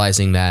just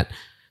realizing that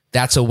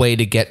that's a way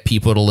to get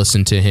people to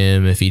listen to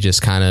him if he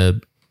just kind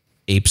of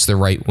apes the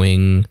right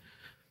wing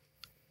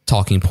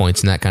talking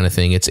points and that kind of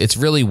thing. It's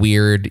really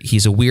weird.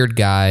 He's a weird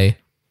guy.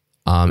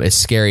 It's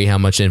scary how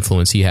much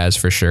influence he has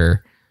for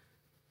sure.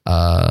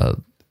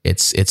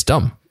 It's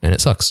dumb and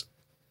it sucks.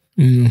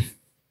 I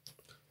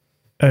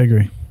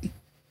agree.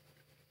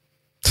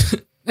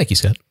 Thank you,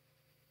 Scott.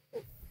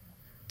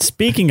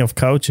 Speaking of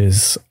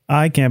coaches,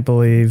 I can't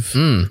believe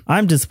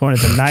I'm disappointed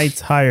the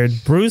Knights hired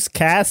Bruce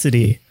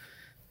Cassidy.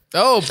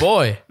 Oh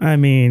boy. I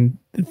mean,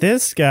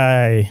 this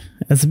guy,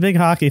 as a big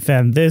hockey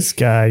fan, this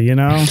guy, you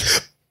know.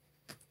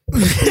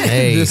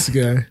 Hey, This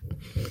guy.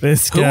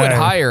 Who would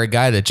hire a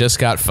guy that just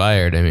got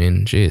fired? I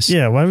mean, geez.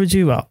 Yeah, why would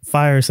you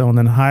fire someone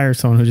and hire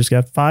someone who just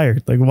got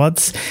fired? Like,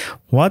 what's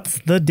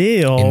the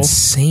deal?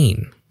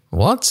 Insane.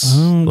 What?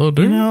 You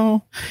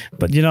know,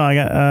 but you know, I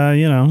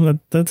got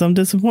that's I'm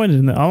disappointed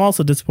in that. I'm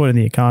also disappointed in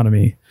the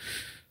economy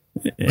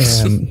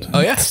and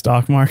the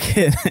stock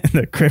market and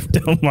the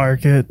crypto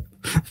market.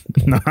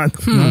 Not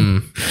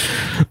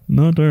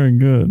Not very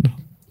good.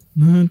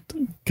 Not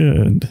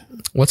good.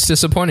 What's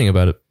disappointing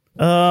about it?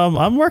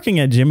 I'm working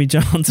at Jimmy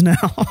John's now.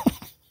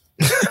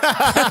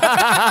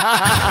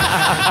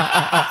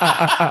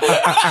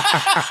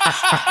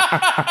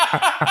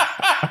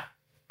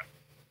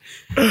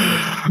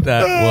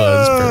 That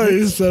was perfect.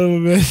 You son of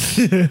a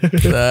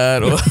bitch.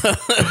 That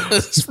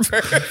was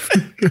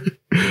perfect.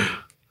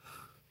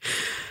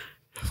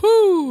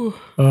 Whew.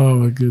 Oh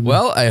my goodness.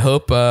 Well, I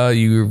hope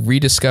you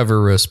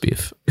rediscover roast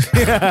beef.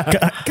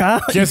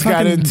 God, Just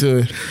got into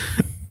it.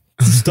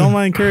 Stole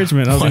my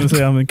encouragement. I was going to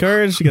say I'm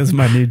encouraged because of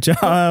my new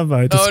job.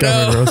 I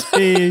discovered roast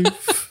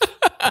beef.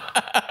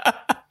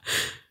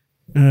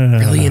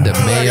 Really into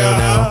mayo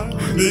now.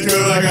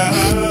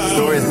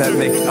 Stories that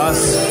make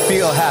us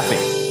feel happy.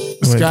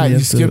 Scott, you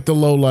skipped the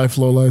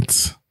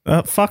lowlights.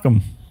 Fuck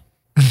them.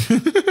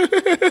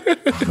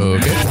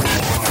 Okay.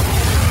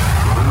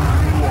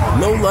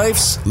 Low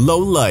lifes, low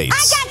lights. I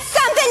got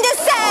something to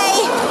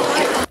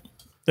say.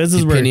 This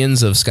is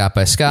Opinions of Scott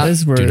by Scott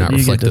do not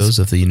reflect those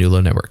of the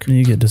Nulo Network.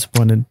 You get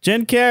disappointed.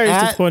 Jen Carey's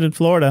disappointed in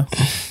Florida.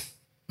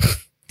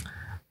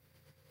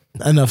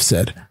 Enough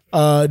said.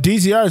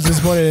 DCR is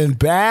disappointed in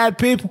bad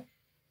people.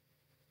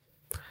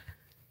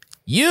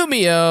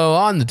 Yumio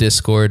on the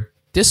Discord,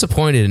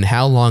 disappointed in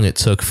how long it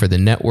took for the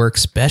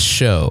network's best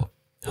show,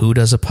 Who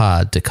Does a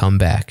Pod, to come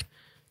back,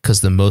 because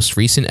the most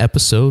recent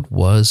episode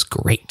was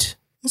great.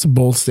 That's a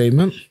bold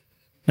statement.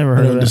 Never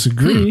heard I of don't that.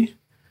 disagree,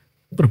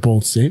 but a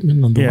bold statement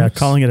nonetheless. Yeah,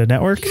 calling it a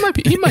network. He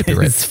might be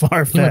right. It's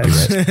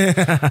far-fetched.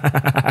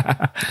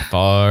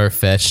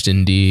 Far-fetched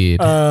indeed.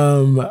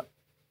 Canute.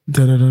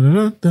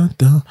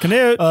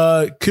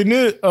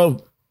 Canute. Oh, on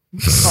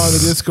the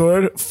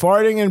Discord,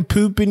 farting and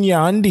pooping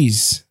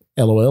yandies.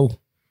 LOL.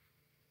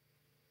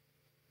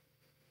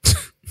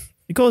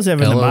 You go ever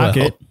in the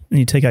market and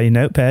you take out your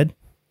notepad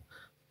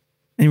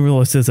and you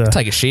realize there's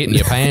take a shit in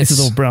your pants. There's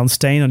a little brown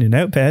stain on your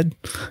notepad.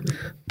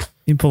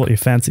 You pull out your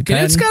fancy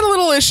pen. It's got a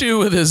little issue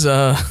with his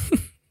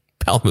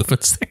bowel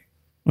movements there.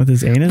 With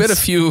his anus? Been a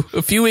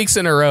few weeks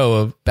in a row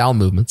of bowel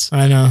movements.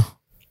 I know.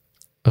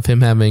 Of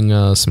him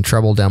having some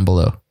trouble down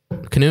below.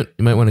 Canute,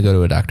 you might want to go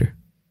to a doctor.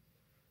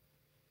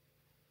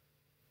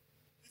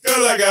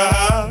 Stories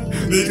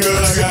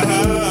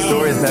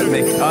that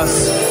make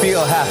us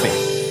feel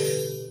happy.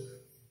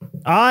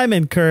 I'm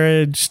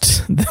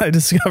encouraged that I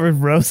discovered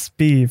roast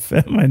beef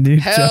at my new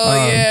job.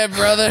 Hell yeah,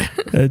 brother.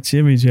 At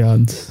Jimmy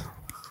John's.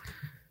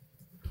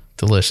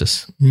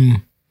 Delicious.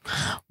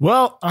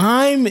 Well,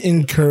 I'm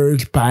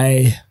encouraged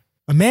by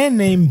a man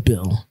named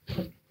Bill.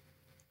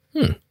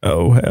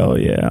 Oh, hell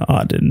yeah.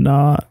 I did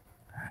not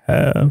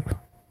have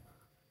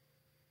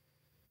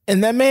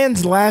And that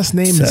man's last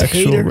name is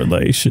sexual Hater.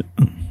 relation.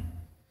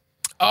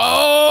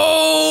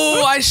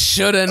 Oh, I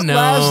should have known.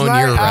 Last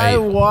night You're right. I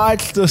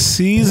watched the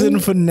season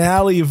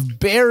finale of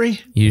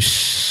Barry.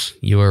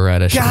 You were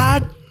right. I should.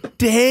 God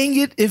dang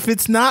it. If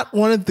it's not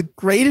one of the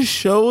greatest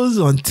shows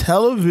on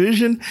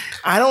television,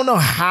 I don't know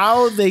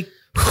how they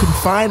could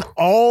find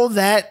all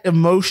that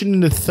emotion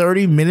into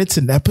 30 minutes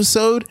an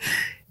episode.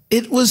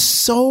 It was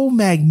so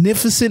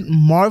magnificent,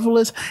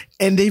 marvelous,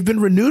 and they've been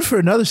renewed for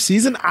another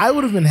season. I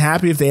would have been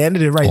happy if they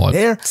ended it right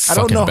there. I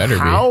don't know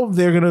how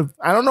they're going to,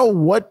 I don't know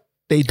what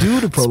they do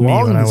to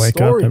prolong the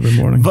story. Every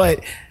morning.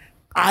 But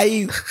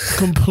I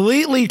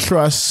completely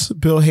trust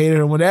Bill Hader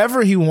and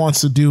whatever he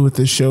wants to do with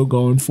this show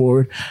going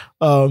forward.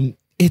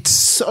 It's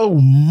so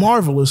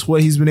marvelous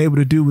what he's been able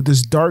to do with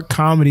this dark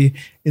comedy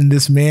in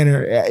this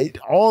manner.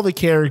 All the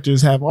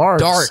characters have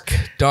arcs.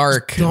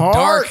 Dark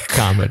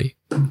comedy.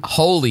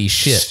 Holy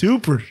shit.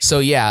 Super. So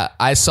yeah,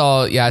 I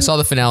saw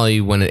the finale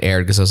when it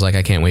aired because I was like,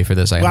 I can't wait for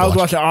this. I was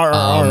watching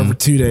RRR for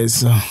 2 days.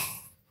 So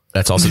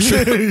that's also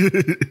true.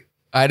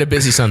 I had a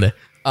busy Sunday.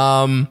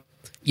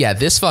 Yeah,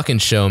 this fucking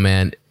show,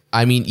 man.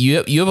 I mean,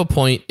 you have a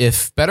point.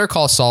 If Better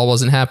Call Saul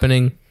wasn't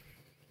happening,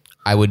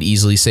 I would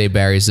easily say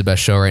Barry's the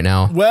best show right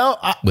now. Well,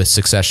 with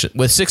Succession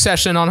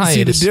on hiatus.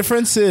 See, the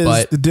difference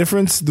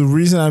is the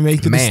reason I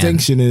make the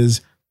distinction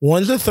is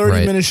one's a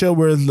 30-minute show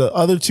where the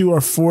other two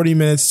are 40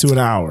 minutes to an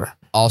hour.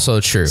 Also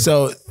true.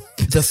 So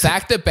the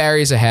fact that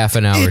Barry's a half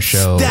an hour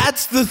show,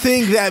 that's the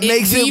thing that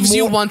makes it leaves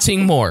you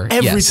wanting more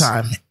every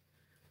time.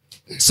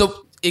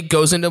 So it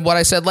goes into what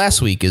I said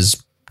last week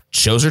is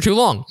shows are too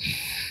long.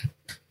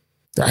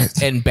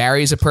 And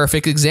Barry's a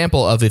perfect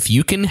example of if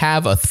you can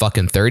have a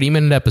fucking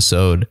 30-minute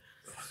episode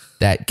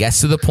that gets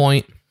to the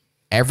point,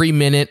 every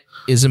minute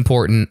is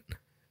important,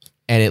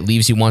 and it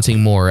leaves you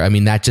wanting more. I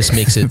mean, that just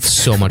makes it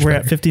so much We're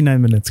better. at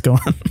 59 minutes. Go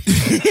on.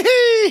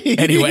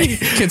 Anyway,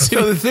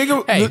 so the thing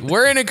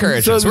we're in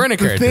encouragement. We're in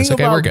encouragement. The thing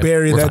Okay, we're about good.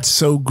 Barry We're that's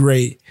so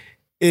great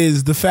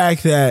is the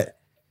fact that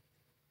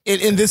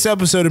in this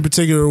episode in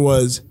particular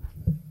was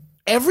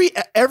every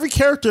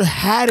character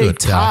had a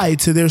tie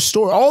to their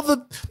story. All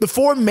the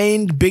four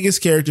main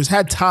biggest characters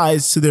had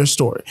ties to their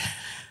story.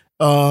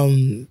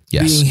 Being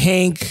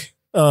Hank,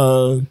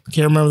 can't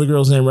remember the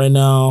girl's name right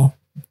now.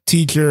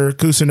 Teacher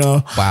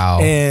Kusino,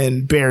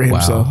 and Barry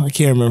himself. I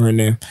can't remember her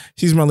name.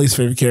 She's my least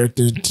favorite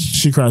character.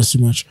 She cries too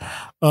much.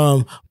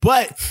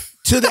 But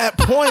to that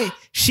point,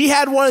 she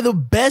had one of the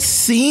best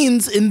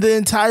scenes in the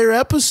entire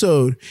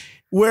episode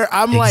where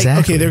I'm like,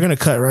 okay, they're going to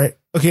cut, right?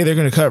 Okay, they're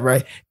going to cut,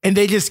 right? And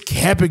they just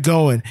kept it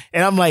going.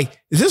 And I'm like,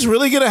 is this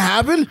really going to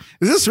happen?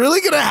 Is this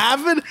really going to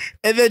happen?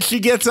 And then she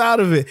gets out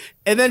of it.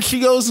 And then she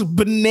goes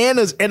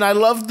bananas. And I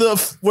love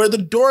where the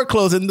door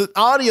closed and the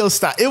audio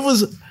stopped. It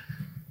was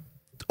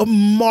a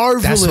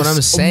marvelous, that's what I'm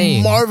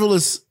saying. A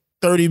marvelous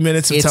 30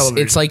 minutes of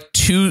television. It's like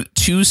two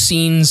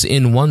scenes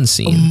in one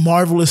scene. A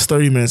marvelous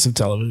 30 minutes of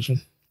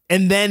television.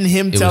 And then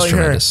him telling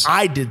her,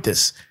 I did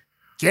this.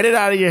 Get it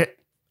out of your...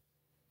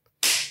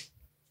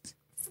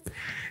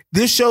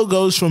 This show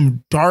goes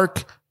from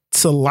dark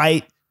to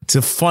light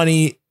to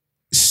funny.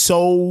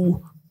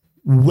 So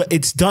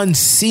it's done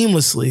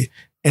seamlessly,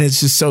 and it's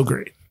just so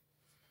great.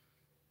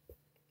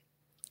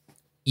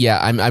 Yeah,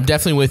 I'm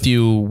definitely with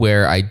you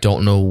where I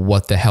don't know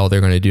what the hell they're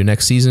going to do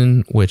next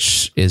season,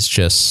 which is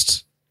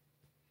just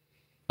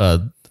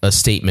a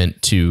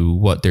statement to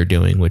what they're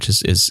doing, which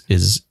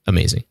is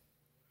amazing.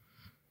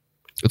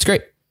 It's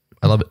great.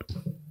 I love it.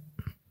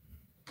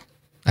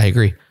 I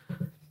agree.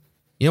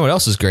 You know what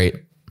else is great?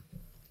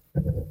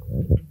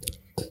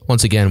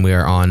 Once again, we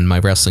are on my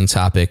wrestling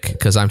topic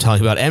because I'm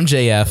talking about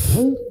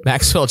MJF,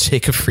 Maxwell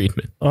Jacob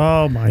Friedman.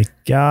 Oh my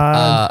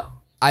God.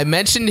 I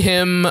mentioned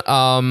him,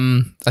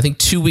 I think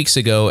 2 weeks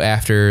ago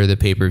after the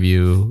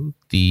pay-per-view,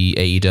 the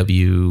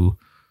AEW,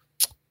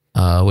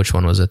 which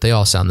one was it? They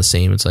all sound the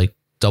same. It's like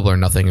Double or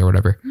Nothing or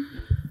whatever.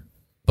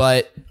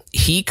 But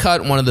he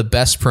cut one of the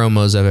best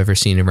promos I've ever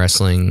seen in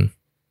wrestling,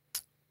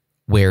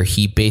 where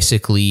he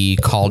basically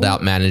called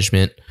out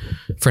management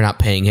for not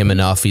paying him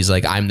enough. He's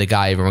like, I'm the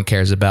guy everyone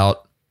cares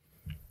about.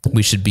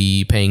 We should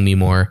be paying me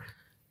more.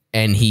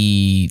 And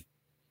he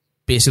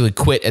basically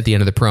quit at the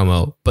end of the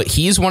promo. But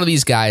he's one of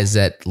these guys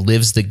that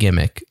lives the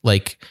gimmick.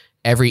 Like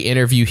every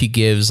interview he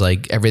gives,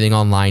 like everything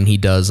online he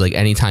does, like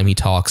anytime he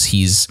talks,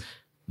 he's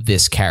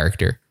this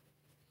character.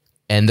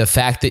 And the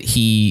fact that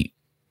he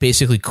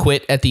basically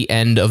quit at the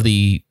end of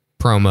the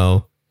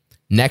promo,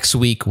 next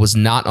week was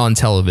not on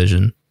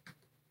television.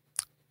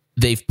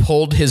 They've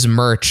pulled his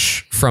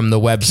merch from the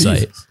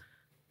website. Jesus.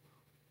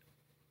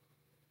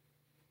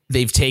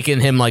 They've taken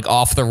him like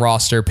off the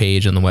roster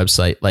page on the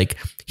website. Like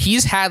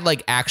he's had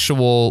like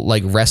actual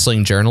like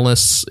wrestling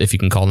journalists, if you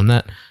can call them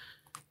that,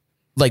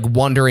 like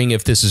wondering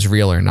if this is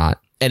real or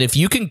not. And if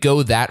you can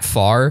go that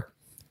far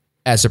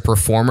as a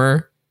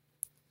performer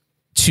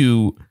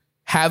to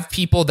have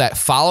people that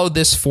follow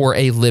this for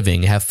a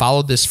living, have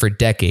followed this for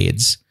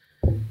decades,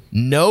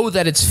 know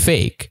that it's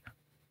fake,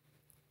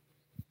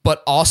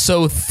 but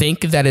also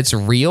think that it's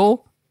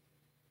real,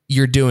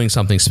 you're doing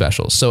something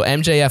special. So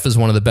MJF is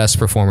one of the best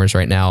performers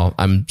right now.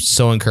 I'm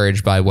so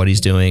encouraged by what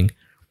he's doing.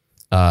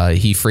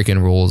 He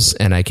freaking rules,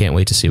 and I can't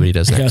wait to see what he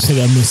does next. I think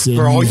I missed it.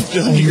 For all you've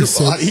done to your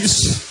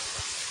bodies.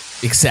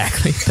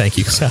 Exactly. Thank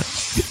you, Scott.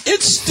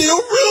 It's still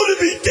real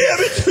to me, damn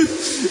it.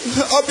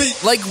 I mean,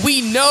 like,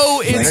 we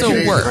know it's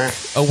a work.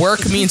 A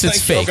work means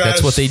it's fake.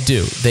 That's what they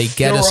do. They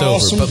get us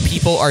over. But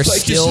people are still...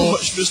 Thank you so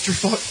much, Mr.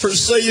 Fuck, for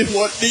saying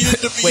what needed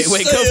to be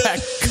Wait,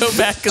 go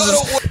back.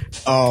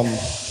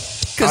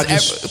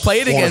 Play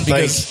it again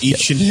because... Thank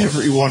each and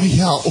every one of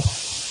y'all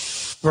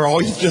for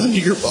all you've done to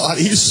your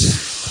bodies.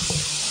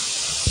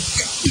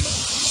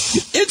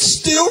 It's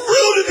still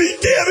real to me,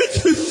 damn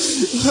it.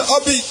 I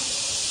mean...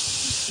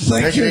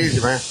 Thank you. Take it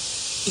easy, man.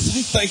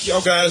 Thank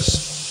y'all,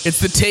 guys. It's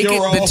the take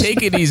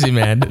it easy,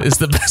 man. Is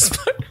the best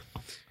part.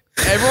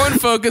 Everyone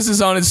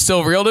focuses on it's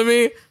still real to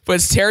me, but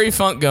it's Terry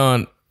Funk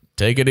going,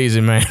 take it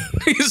easy, man.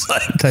 He's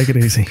like, take it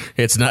easy.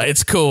 It's not.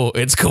 It's cool.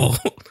 It's cool.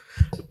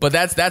 But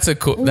that's a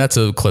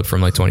clip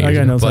from like 20 years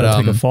ago. I knows how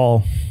to take a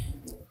fall.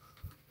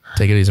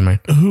 Take it easy,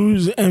 man.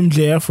 Who's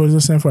MJF? What does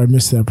that stand for? I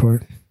missed that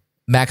part.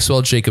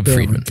 Maxwell Jacob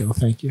Friedman.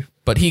 Thank you.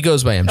 But he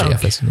goes by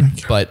MJF.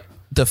 Okay. But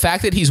the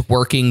fact that he's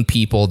working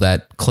people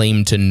that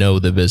claim to know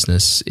the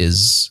business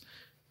is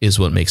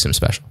what makes him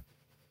special.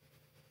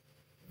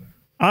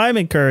 I'm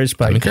encouraged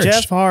by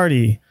Jeff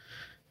Hardy.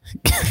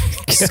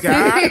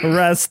 Scott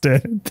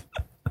arrested.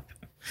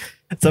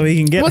 So he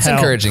can get What's help.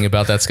 Encouraging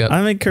about that, Scott?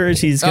 I'm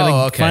encouraged he's going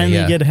to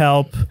finally get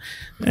help,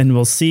 and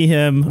we'll see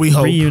him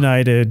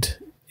reunited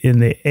in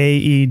the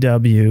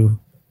AEW.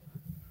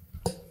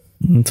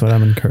 That's what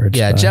I'm encouraged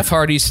by. Jeff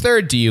Hardy's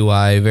third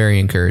DUI, very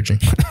encouraging.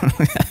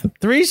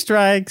 3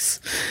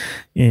 strikes,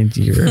 and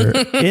you're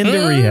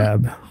into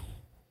rehab.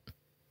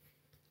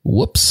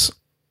 Whoops.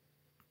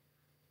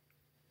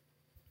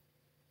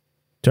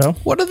 Joe?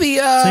 What are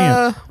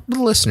the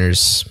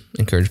listeners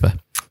encouraged by?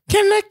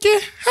 Can I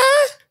get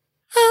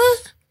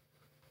high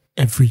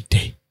every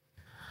day?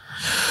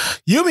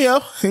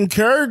 Yumio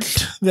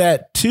encouraged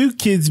that 2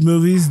 kids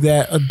movies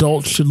that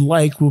adults should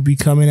like will be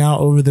coming out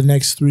over the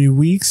next 3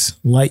 weeks.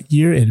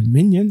 Lightyear and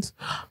Minions.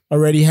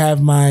 Already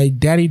have my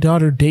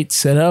daddy-daughter date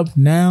set up.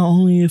 Now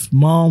only if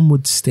mom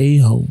would stay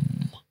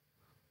home.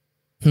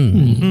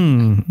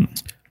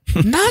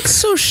 Not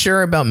so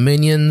sure about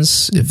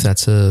Minions, if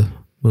that's a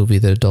movie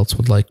that adults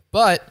would like.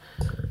 But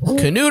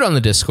Canute on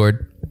the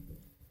Discord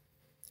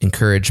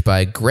encouraged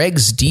by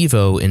Greg's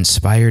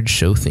Devo-inspired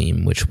show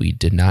theme, which we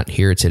did not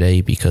hear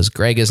today because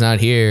Greg is not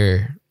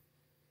here.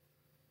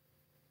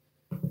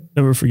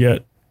 Never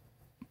forget,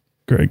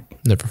 Greg.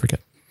 Never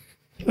forget.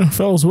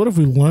 Fellas, what have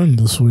we learned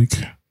this week?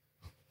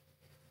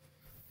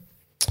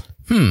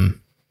 We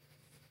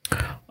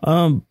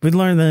learned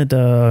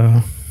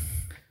that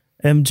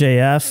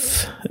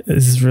MJF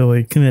is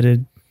really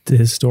committed to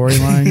his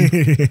storyline.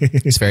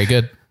 It's very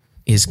good.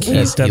 He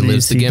lives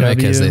the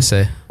gimmick, as they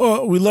say.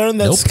 Well, we learned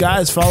that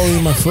Sky is following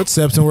in my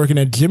footsteps and working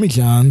at Jimmy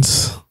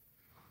John's.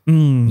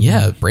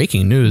 Yeah,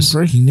 breaking news.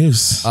 Breaking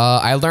news.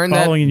 I learned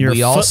that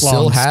we all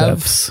still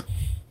have...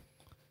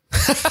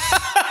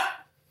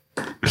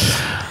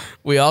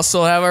 We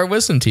also have our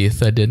wisdom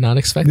teeth. I did not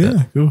expect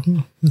that.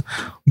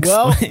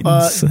 Well,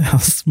 how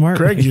smart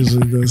Greg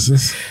usually does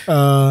this.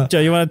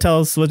 Joe, you want to tell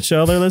us what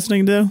show they're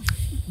listening to?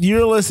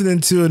 You're listening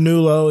to A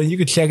New Low, and you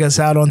can check us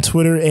out on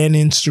Twitter and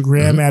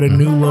Instagram at A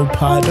New Low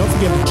Pod. Don't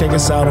forget to check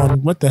us out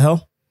on what the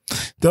hell?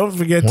 Don't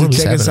forget to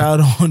check us out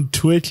on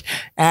Twitch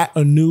at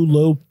A New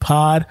Low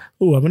Pod.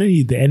 Oh, I'm gonna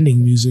need the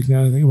ending music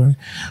now that I think about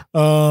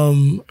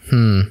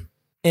it.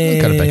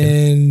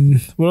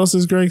 And what else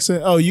does Greg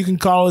say? Oh, you can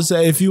call us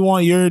if you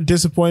want your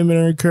disappointment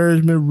or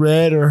encouragement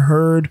read or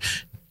heard.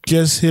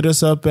 Just hit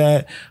us up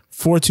at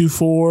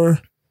 424.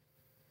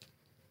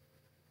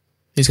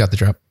 He's got the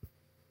drop.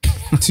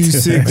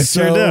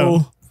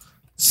 260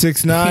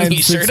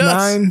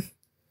 6969.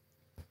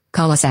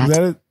 Call us at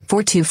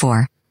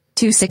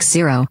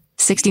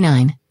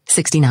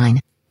 424-260-6969.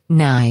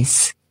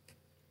 Nice.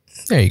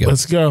 There you go.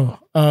 Let's go.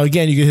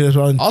 Again, you can hit us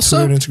on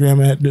Twitter and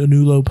Instagram at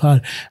New Low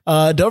Pod.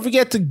 Don't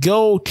forget to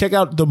go check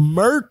out the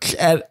merch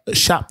at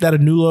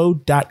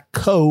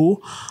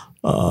shop.anewlow.co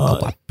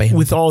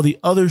with all the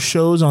other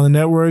shows on the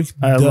network.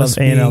 I love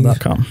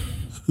ANL.com.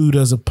 Who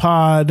Does a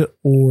Pod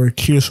or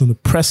Cheers from the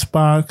Press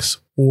Box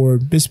or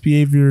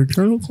Misbehavior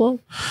Journal Club.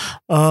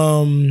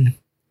 And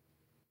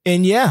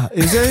yeah,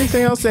 is there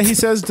anything else that he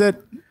says that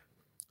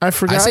I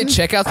forgot? I say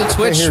check out the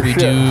Twitch. We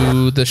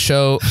do the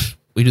show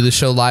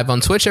live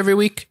on Twitch every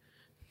week.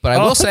 But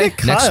I will say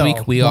next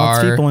week we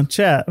are people in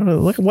chat.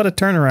 Look what a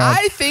turnaround.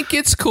 I think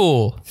it's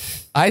cool.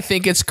 I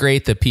think it's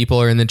great that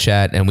people are in the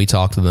chat and we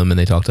talk to them and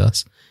they talk to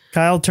us.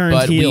 Kyle turned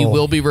heel. But we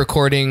will be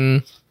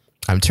recording.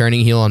 I'm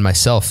turning heel on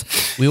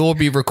myself. We will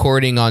be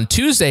recording on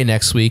Tuesday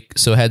next week.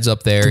 So heads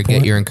up there.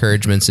 Get your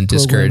encouragements and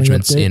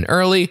discouragements in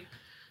early.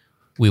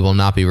 We will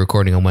not be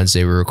recording on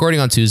Wednesday. We're recording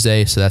on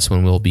Tuesday. So that's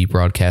when we'll be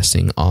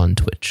broadcasting on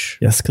Twitch.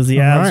 Yes, because the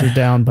Avs are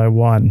down by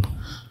 1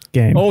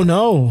 game. Oh,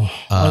 no.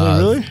 Are they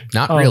really?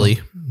 Not really.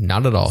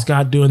 Not at all.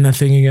 Scott doing that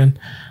thing again.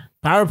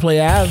 Power play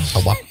Avs.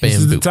 This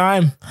is the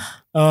time.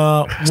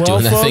 Well,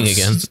 doing that folks, thing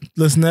again.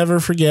 Let's never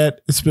forget,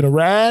 it's been a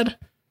rad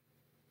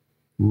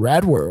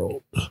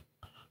world.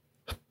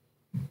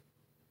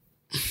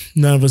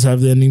 None of us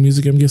have the ending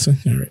music, I'm guessing.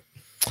 All right.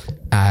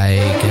 I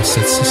guess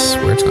that's just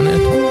where it's going to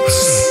end.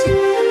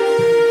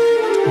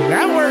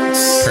 That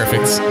works.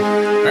 Perfect.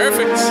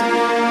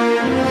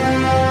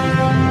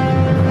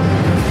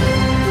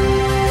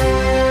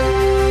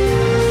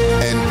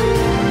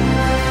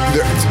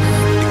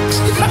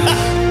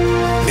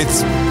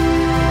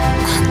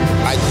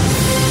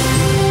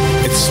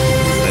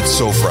 It's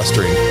so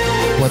frustrating.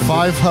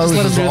 Five hoes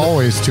is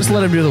always too. Just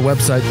let him do the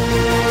website.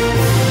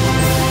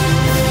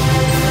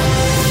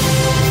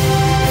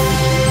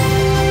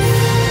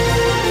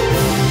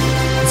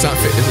 It's not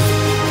fit, is it?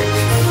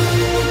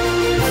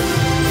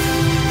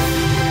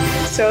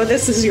 So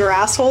this is your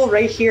asshole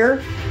right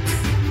here.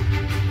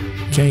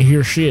 Can't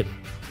hear shit.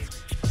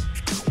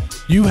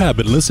 You have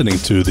been listening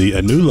to the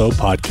Anulo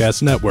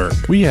Podcast Network.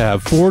 We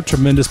have 4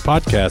 tremendous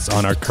podcasts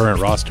on our current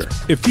roster.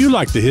 If you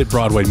like the hit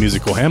Broadway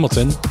musical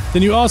Hamilton,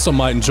 then you also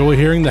might enjoy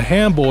hearing the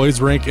Ham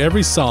Boys rank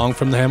every song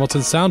from the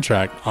Hamilton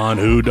soundtrack on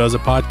Who Does a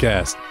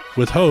Podcast,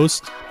 with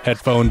hosts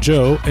Headphone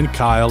Joe and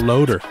Kyle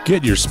Loader.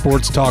 Get your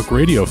sports talk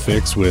radio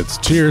fix with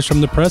Cheers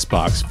from the Press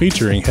Box,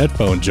 featuring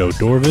Headphone Joe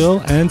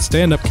Dorville and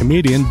stand-up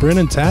comedian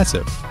Brennan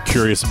Tassif.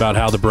 Curious about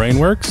how the brain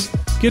works?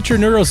 Get your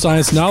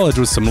neuroscience knowledge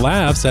with some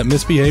laughs at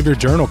Misbehavior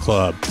Journal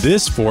Club.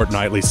 This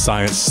fortnightly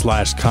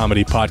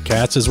science/comedy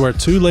podcast is where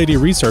 2 lady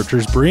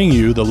researchers bring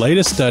you the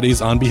latest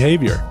studies on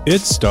behavior.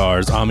 It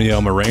stars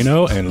Amiel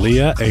Moreno and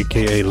Leah,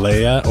 aka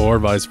Leia, or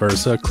vice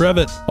versa,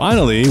 Crevitt.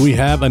 Finally, we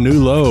have A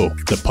New Low,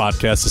 the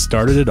podcast that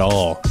started it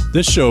all.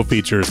 This show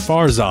features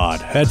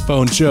Farzad,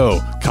 Headphone Joe,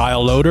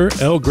 Kyle Loader,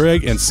 L.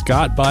 Greg, and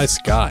Scott by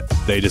Scott.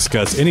 They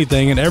discuss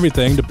anything and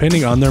everything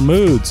depending on their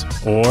moods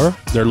or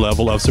their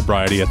level of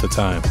sobriety at the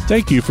time.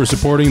 Thank you for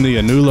supporting the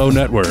Anulo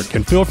Network,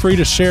 and feel free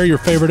to share your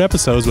favorite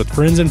episodes with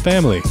friends and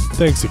family.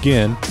 Thanks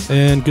again,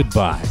 and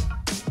goodbye.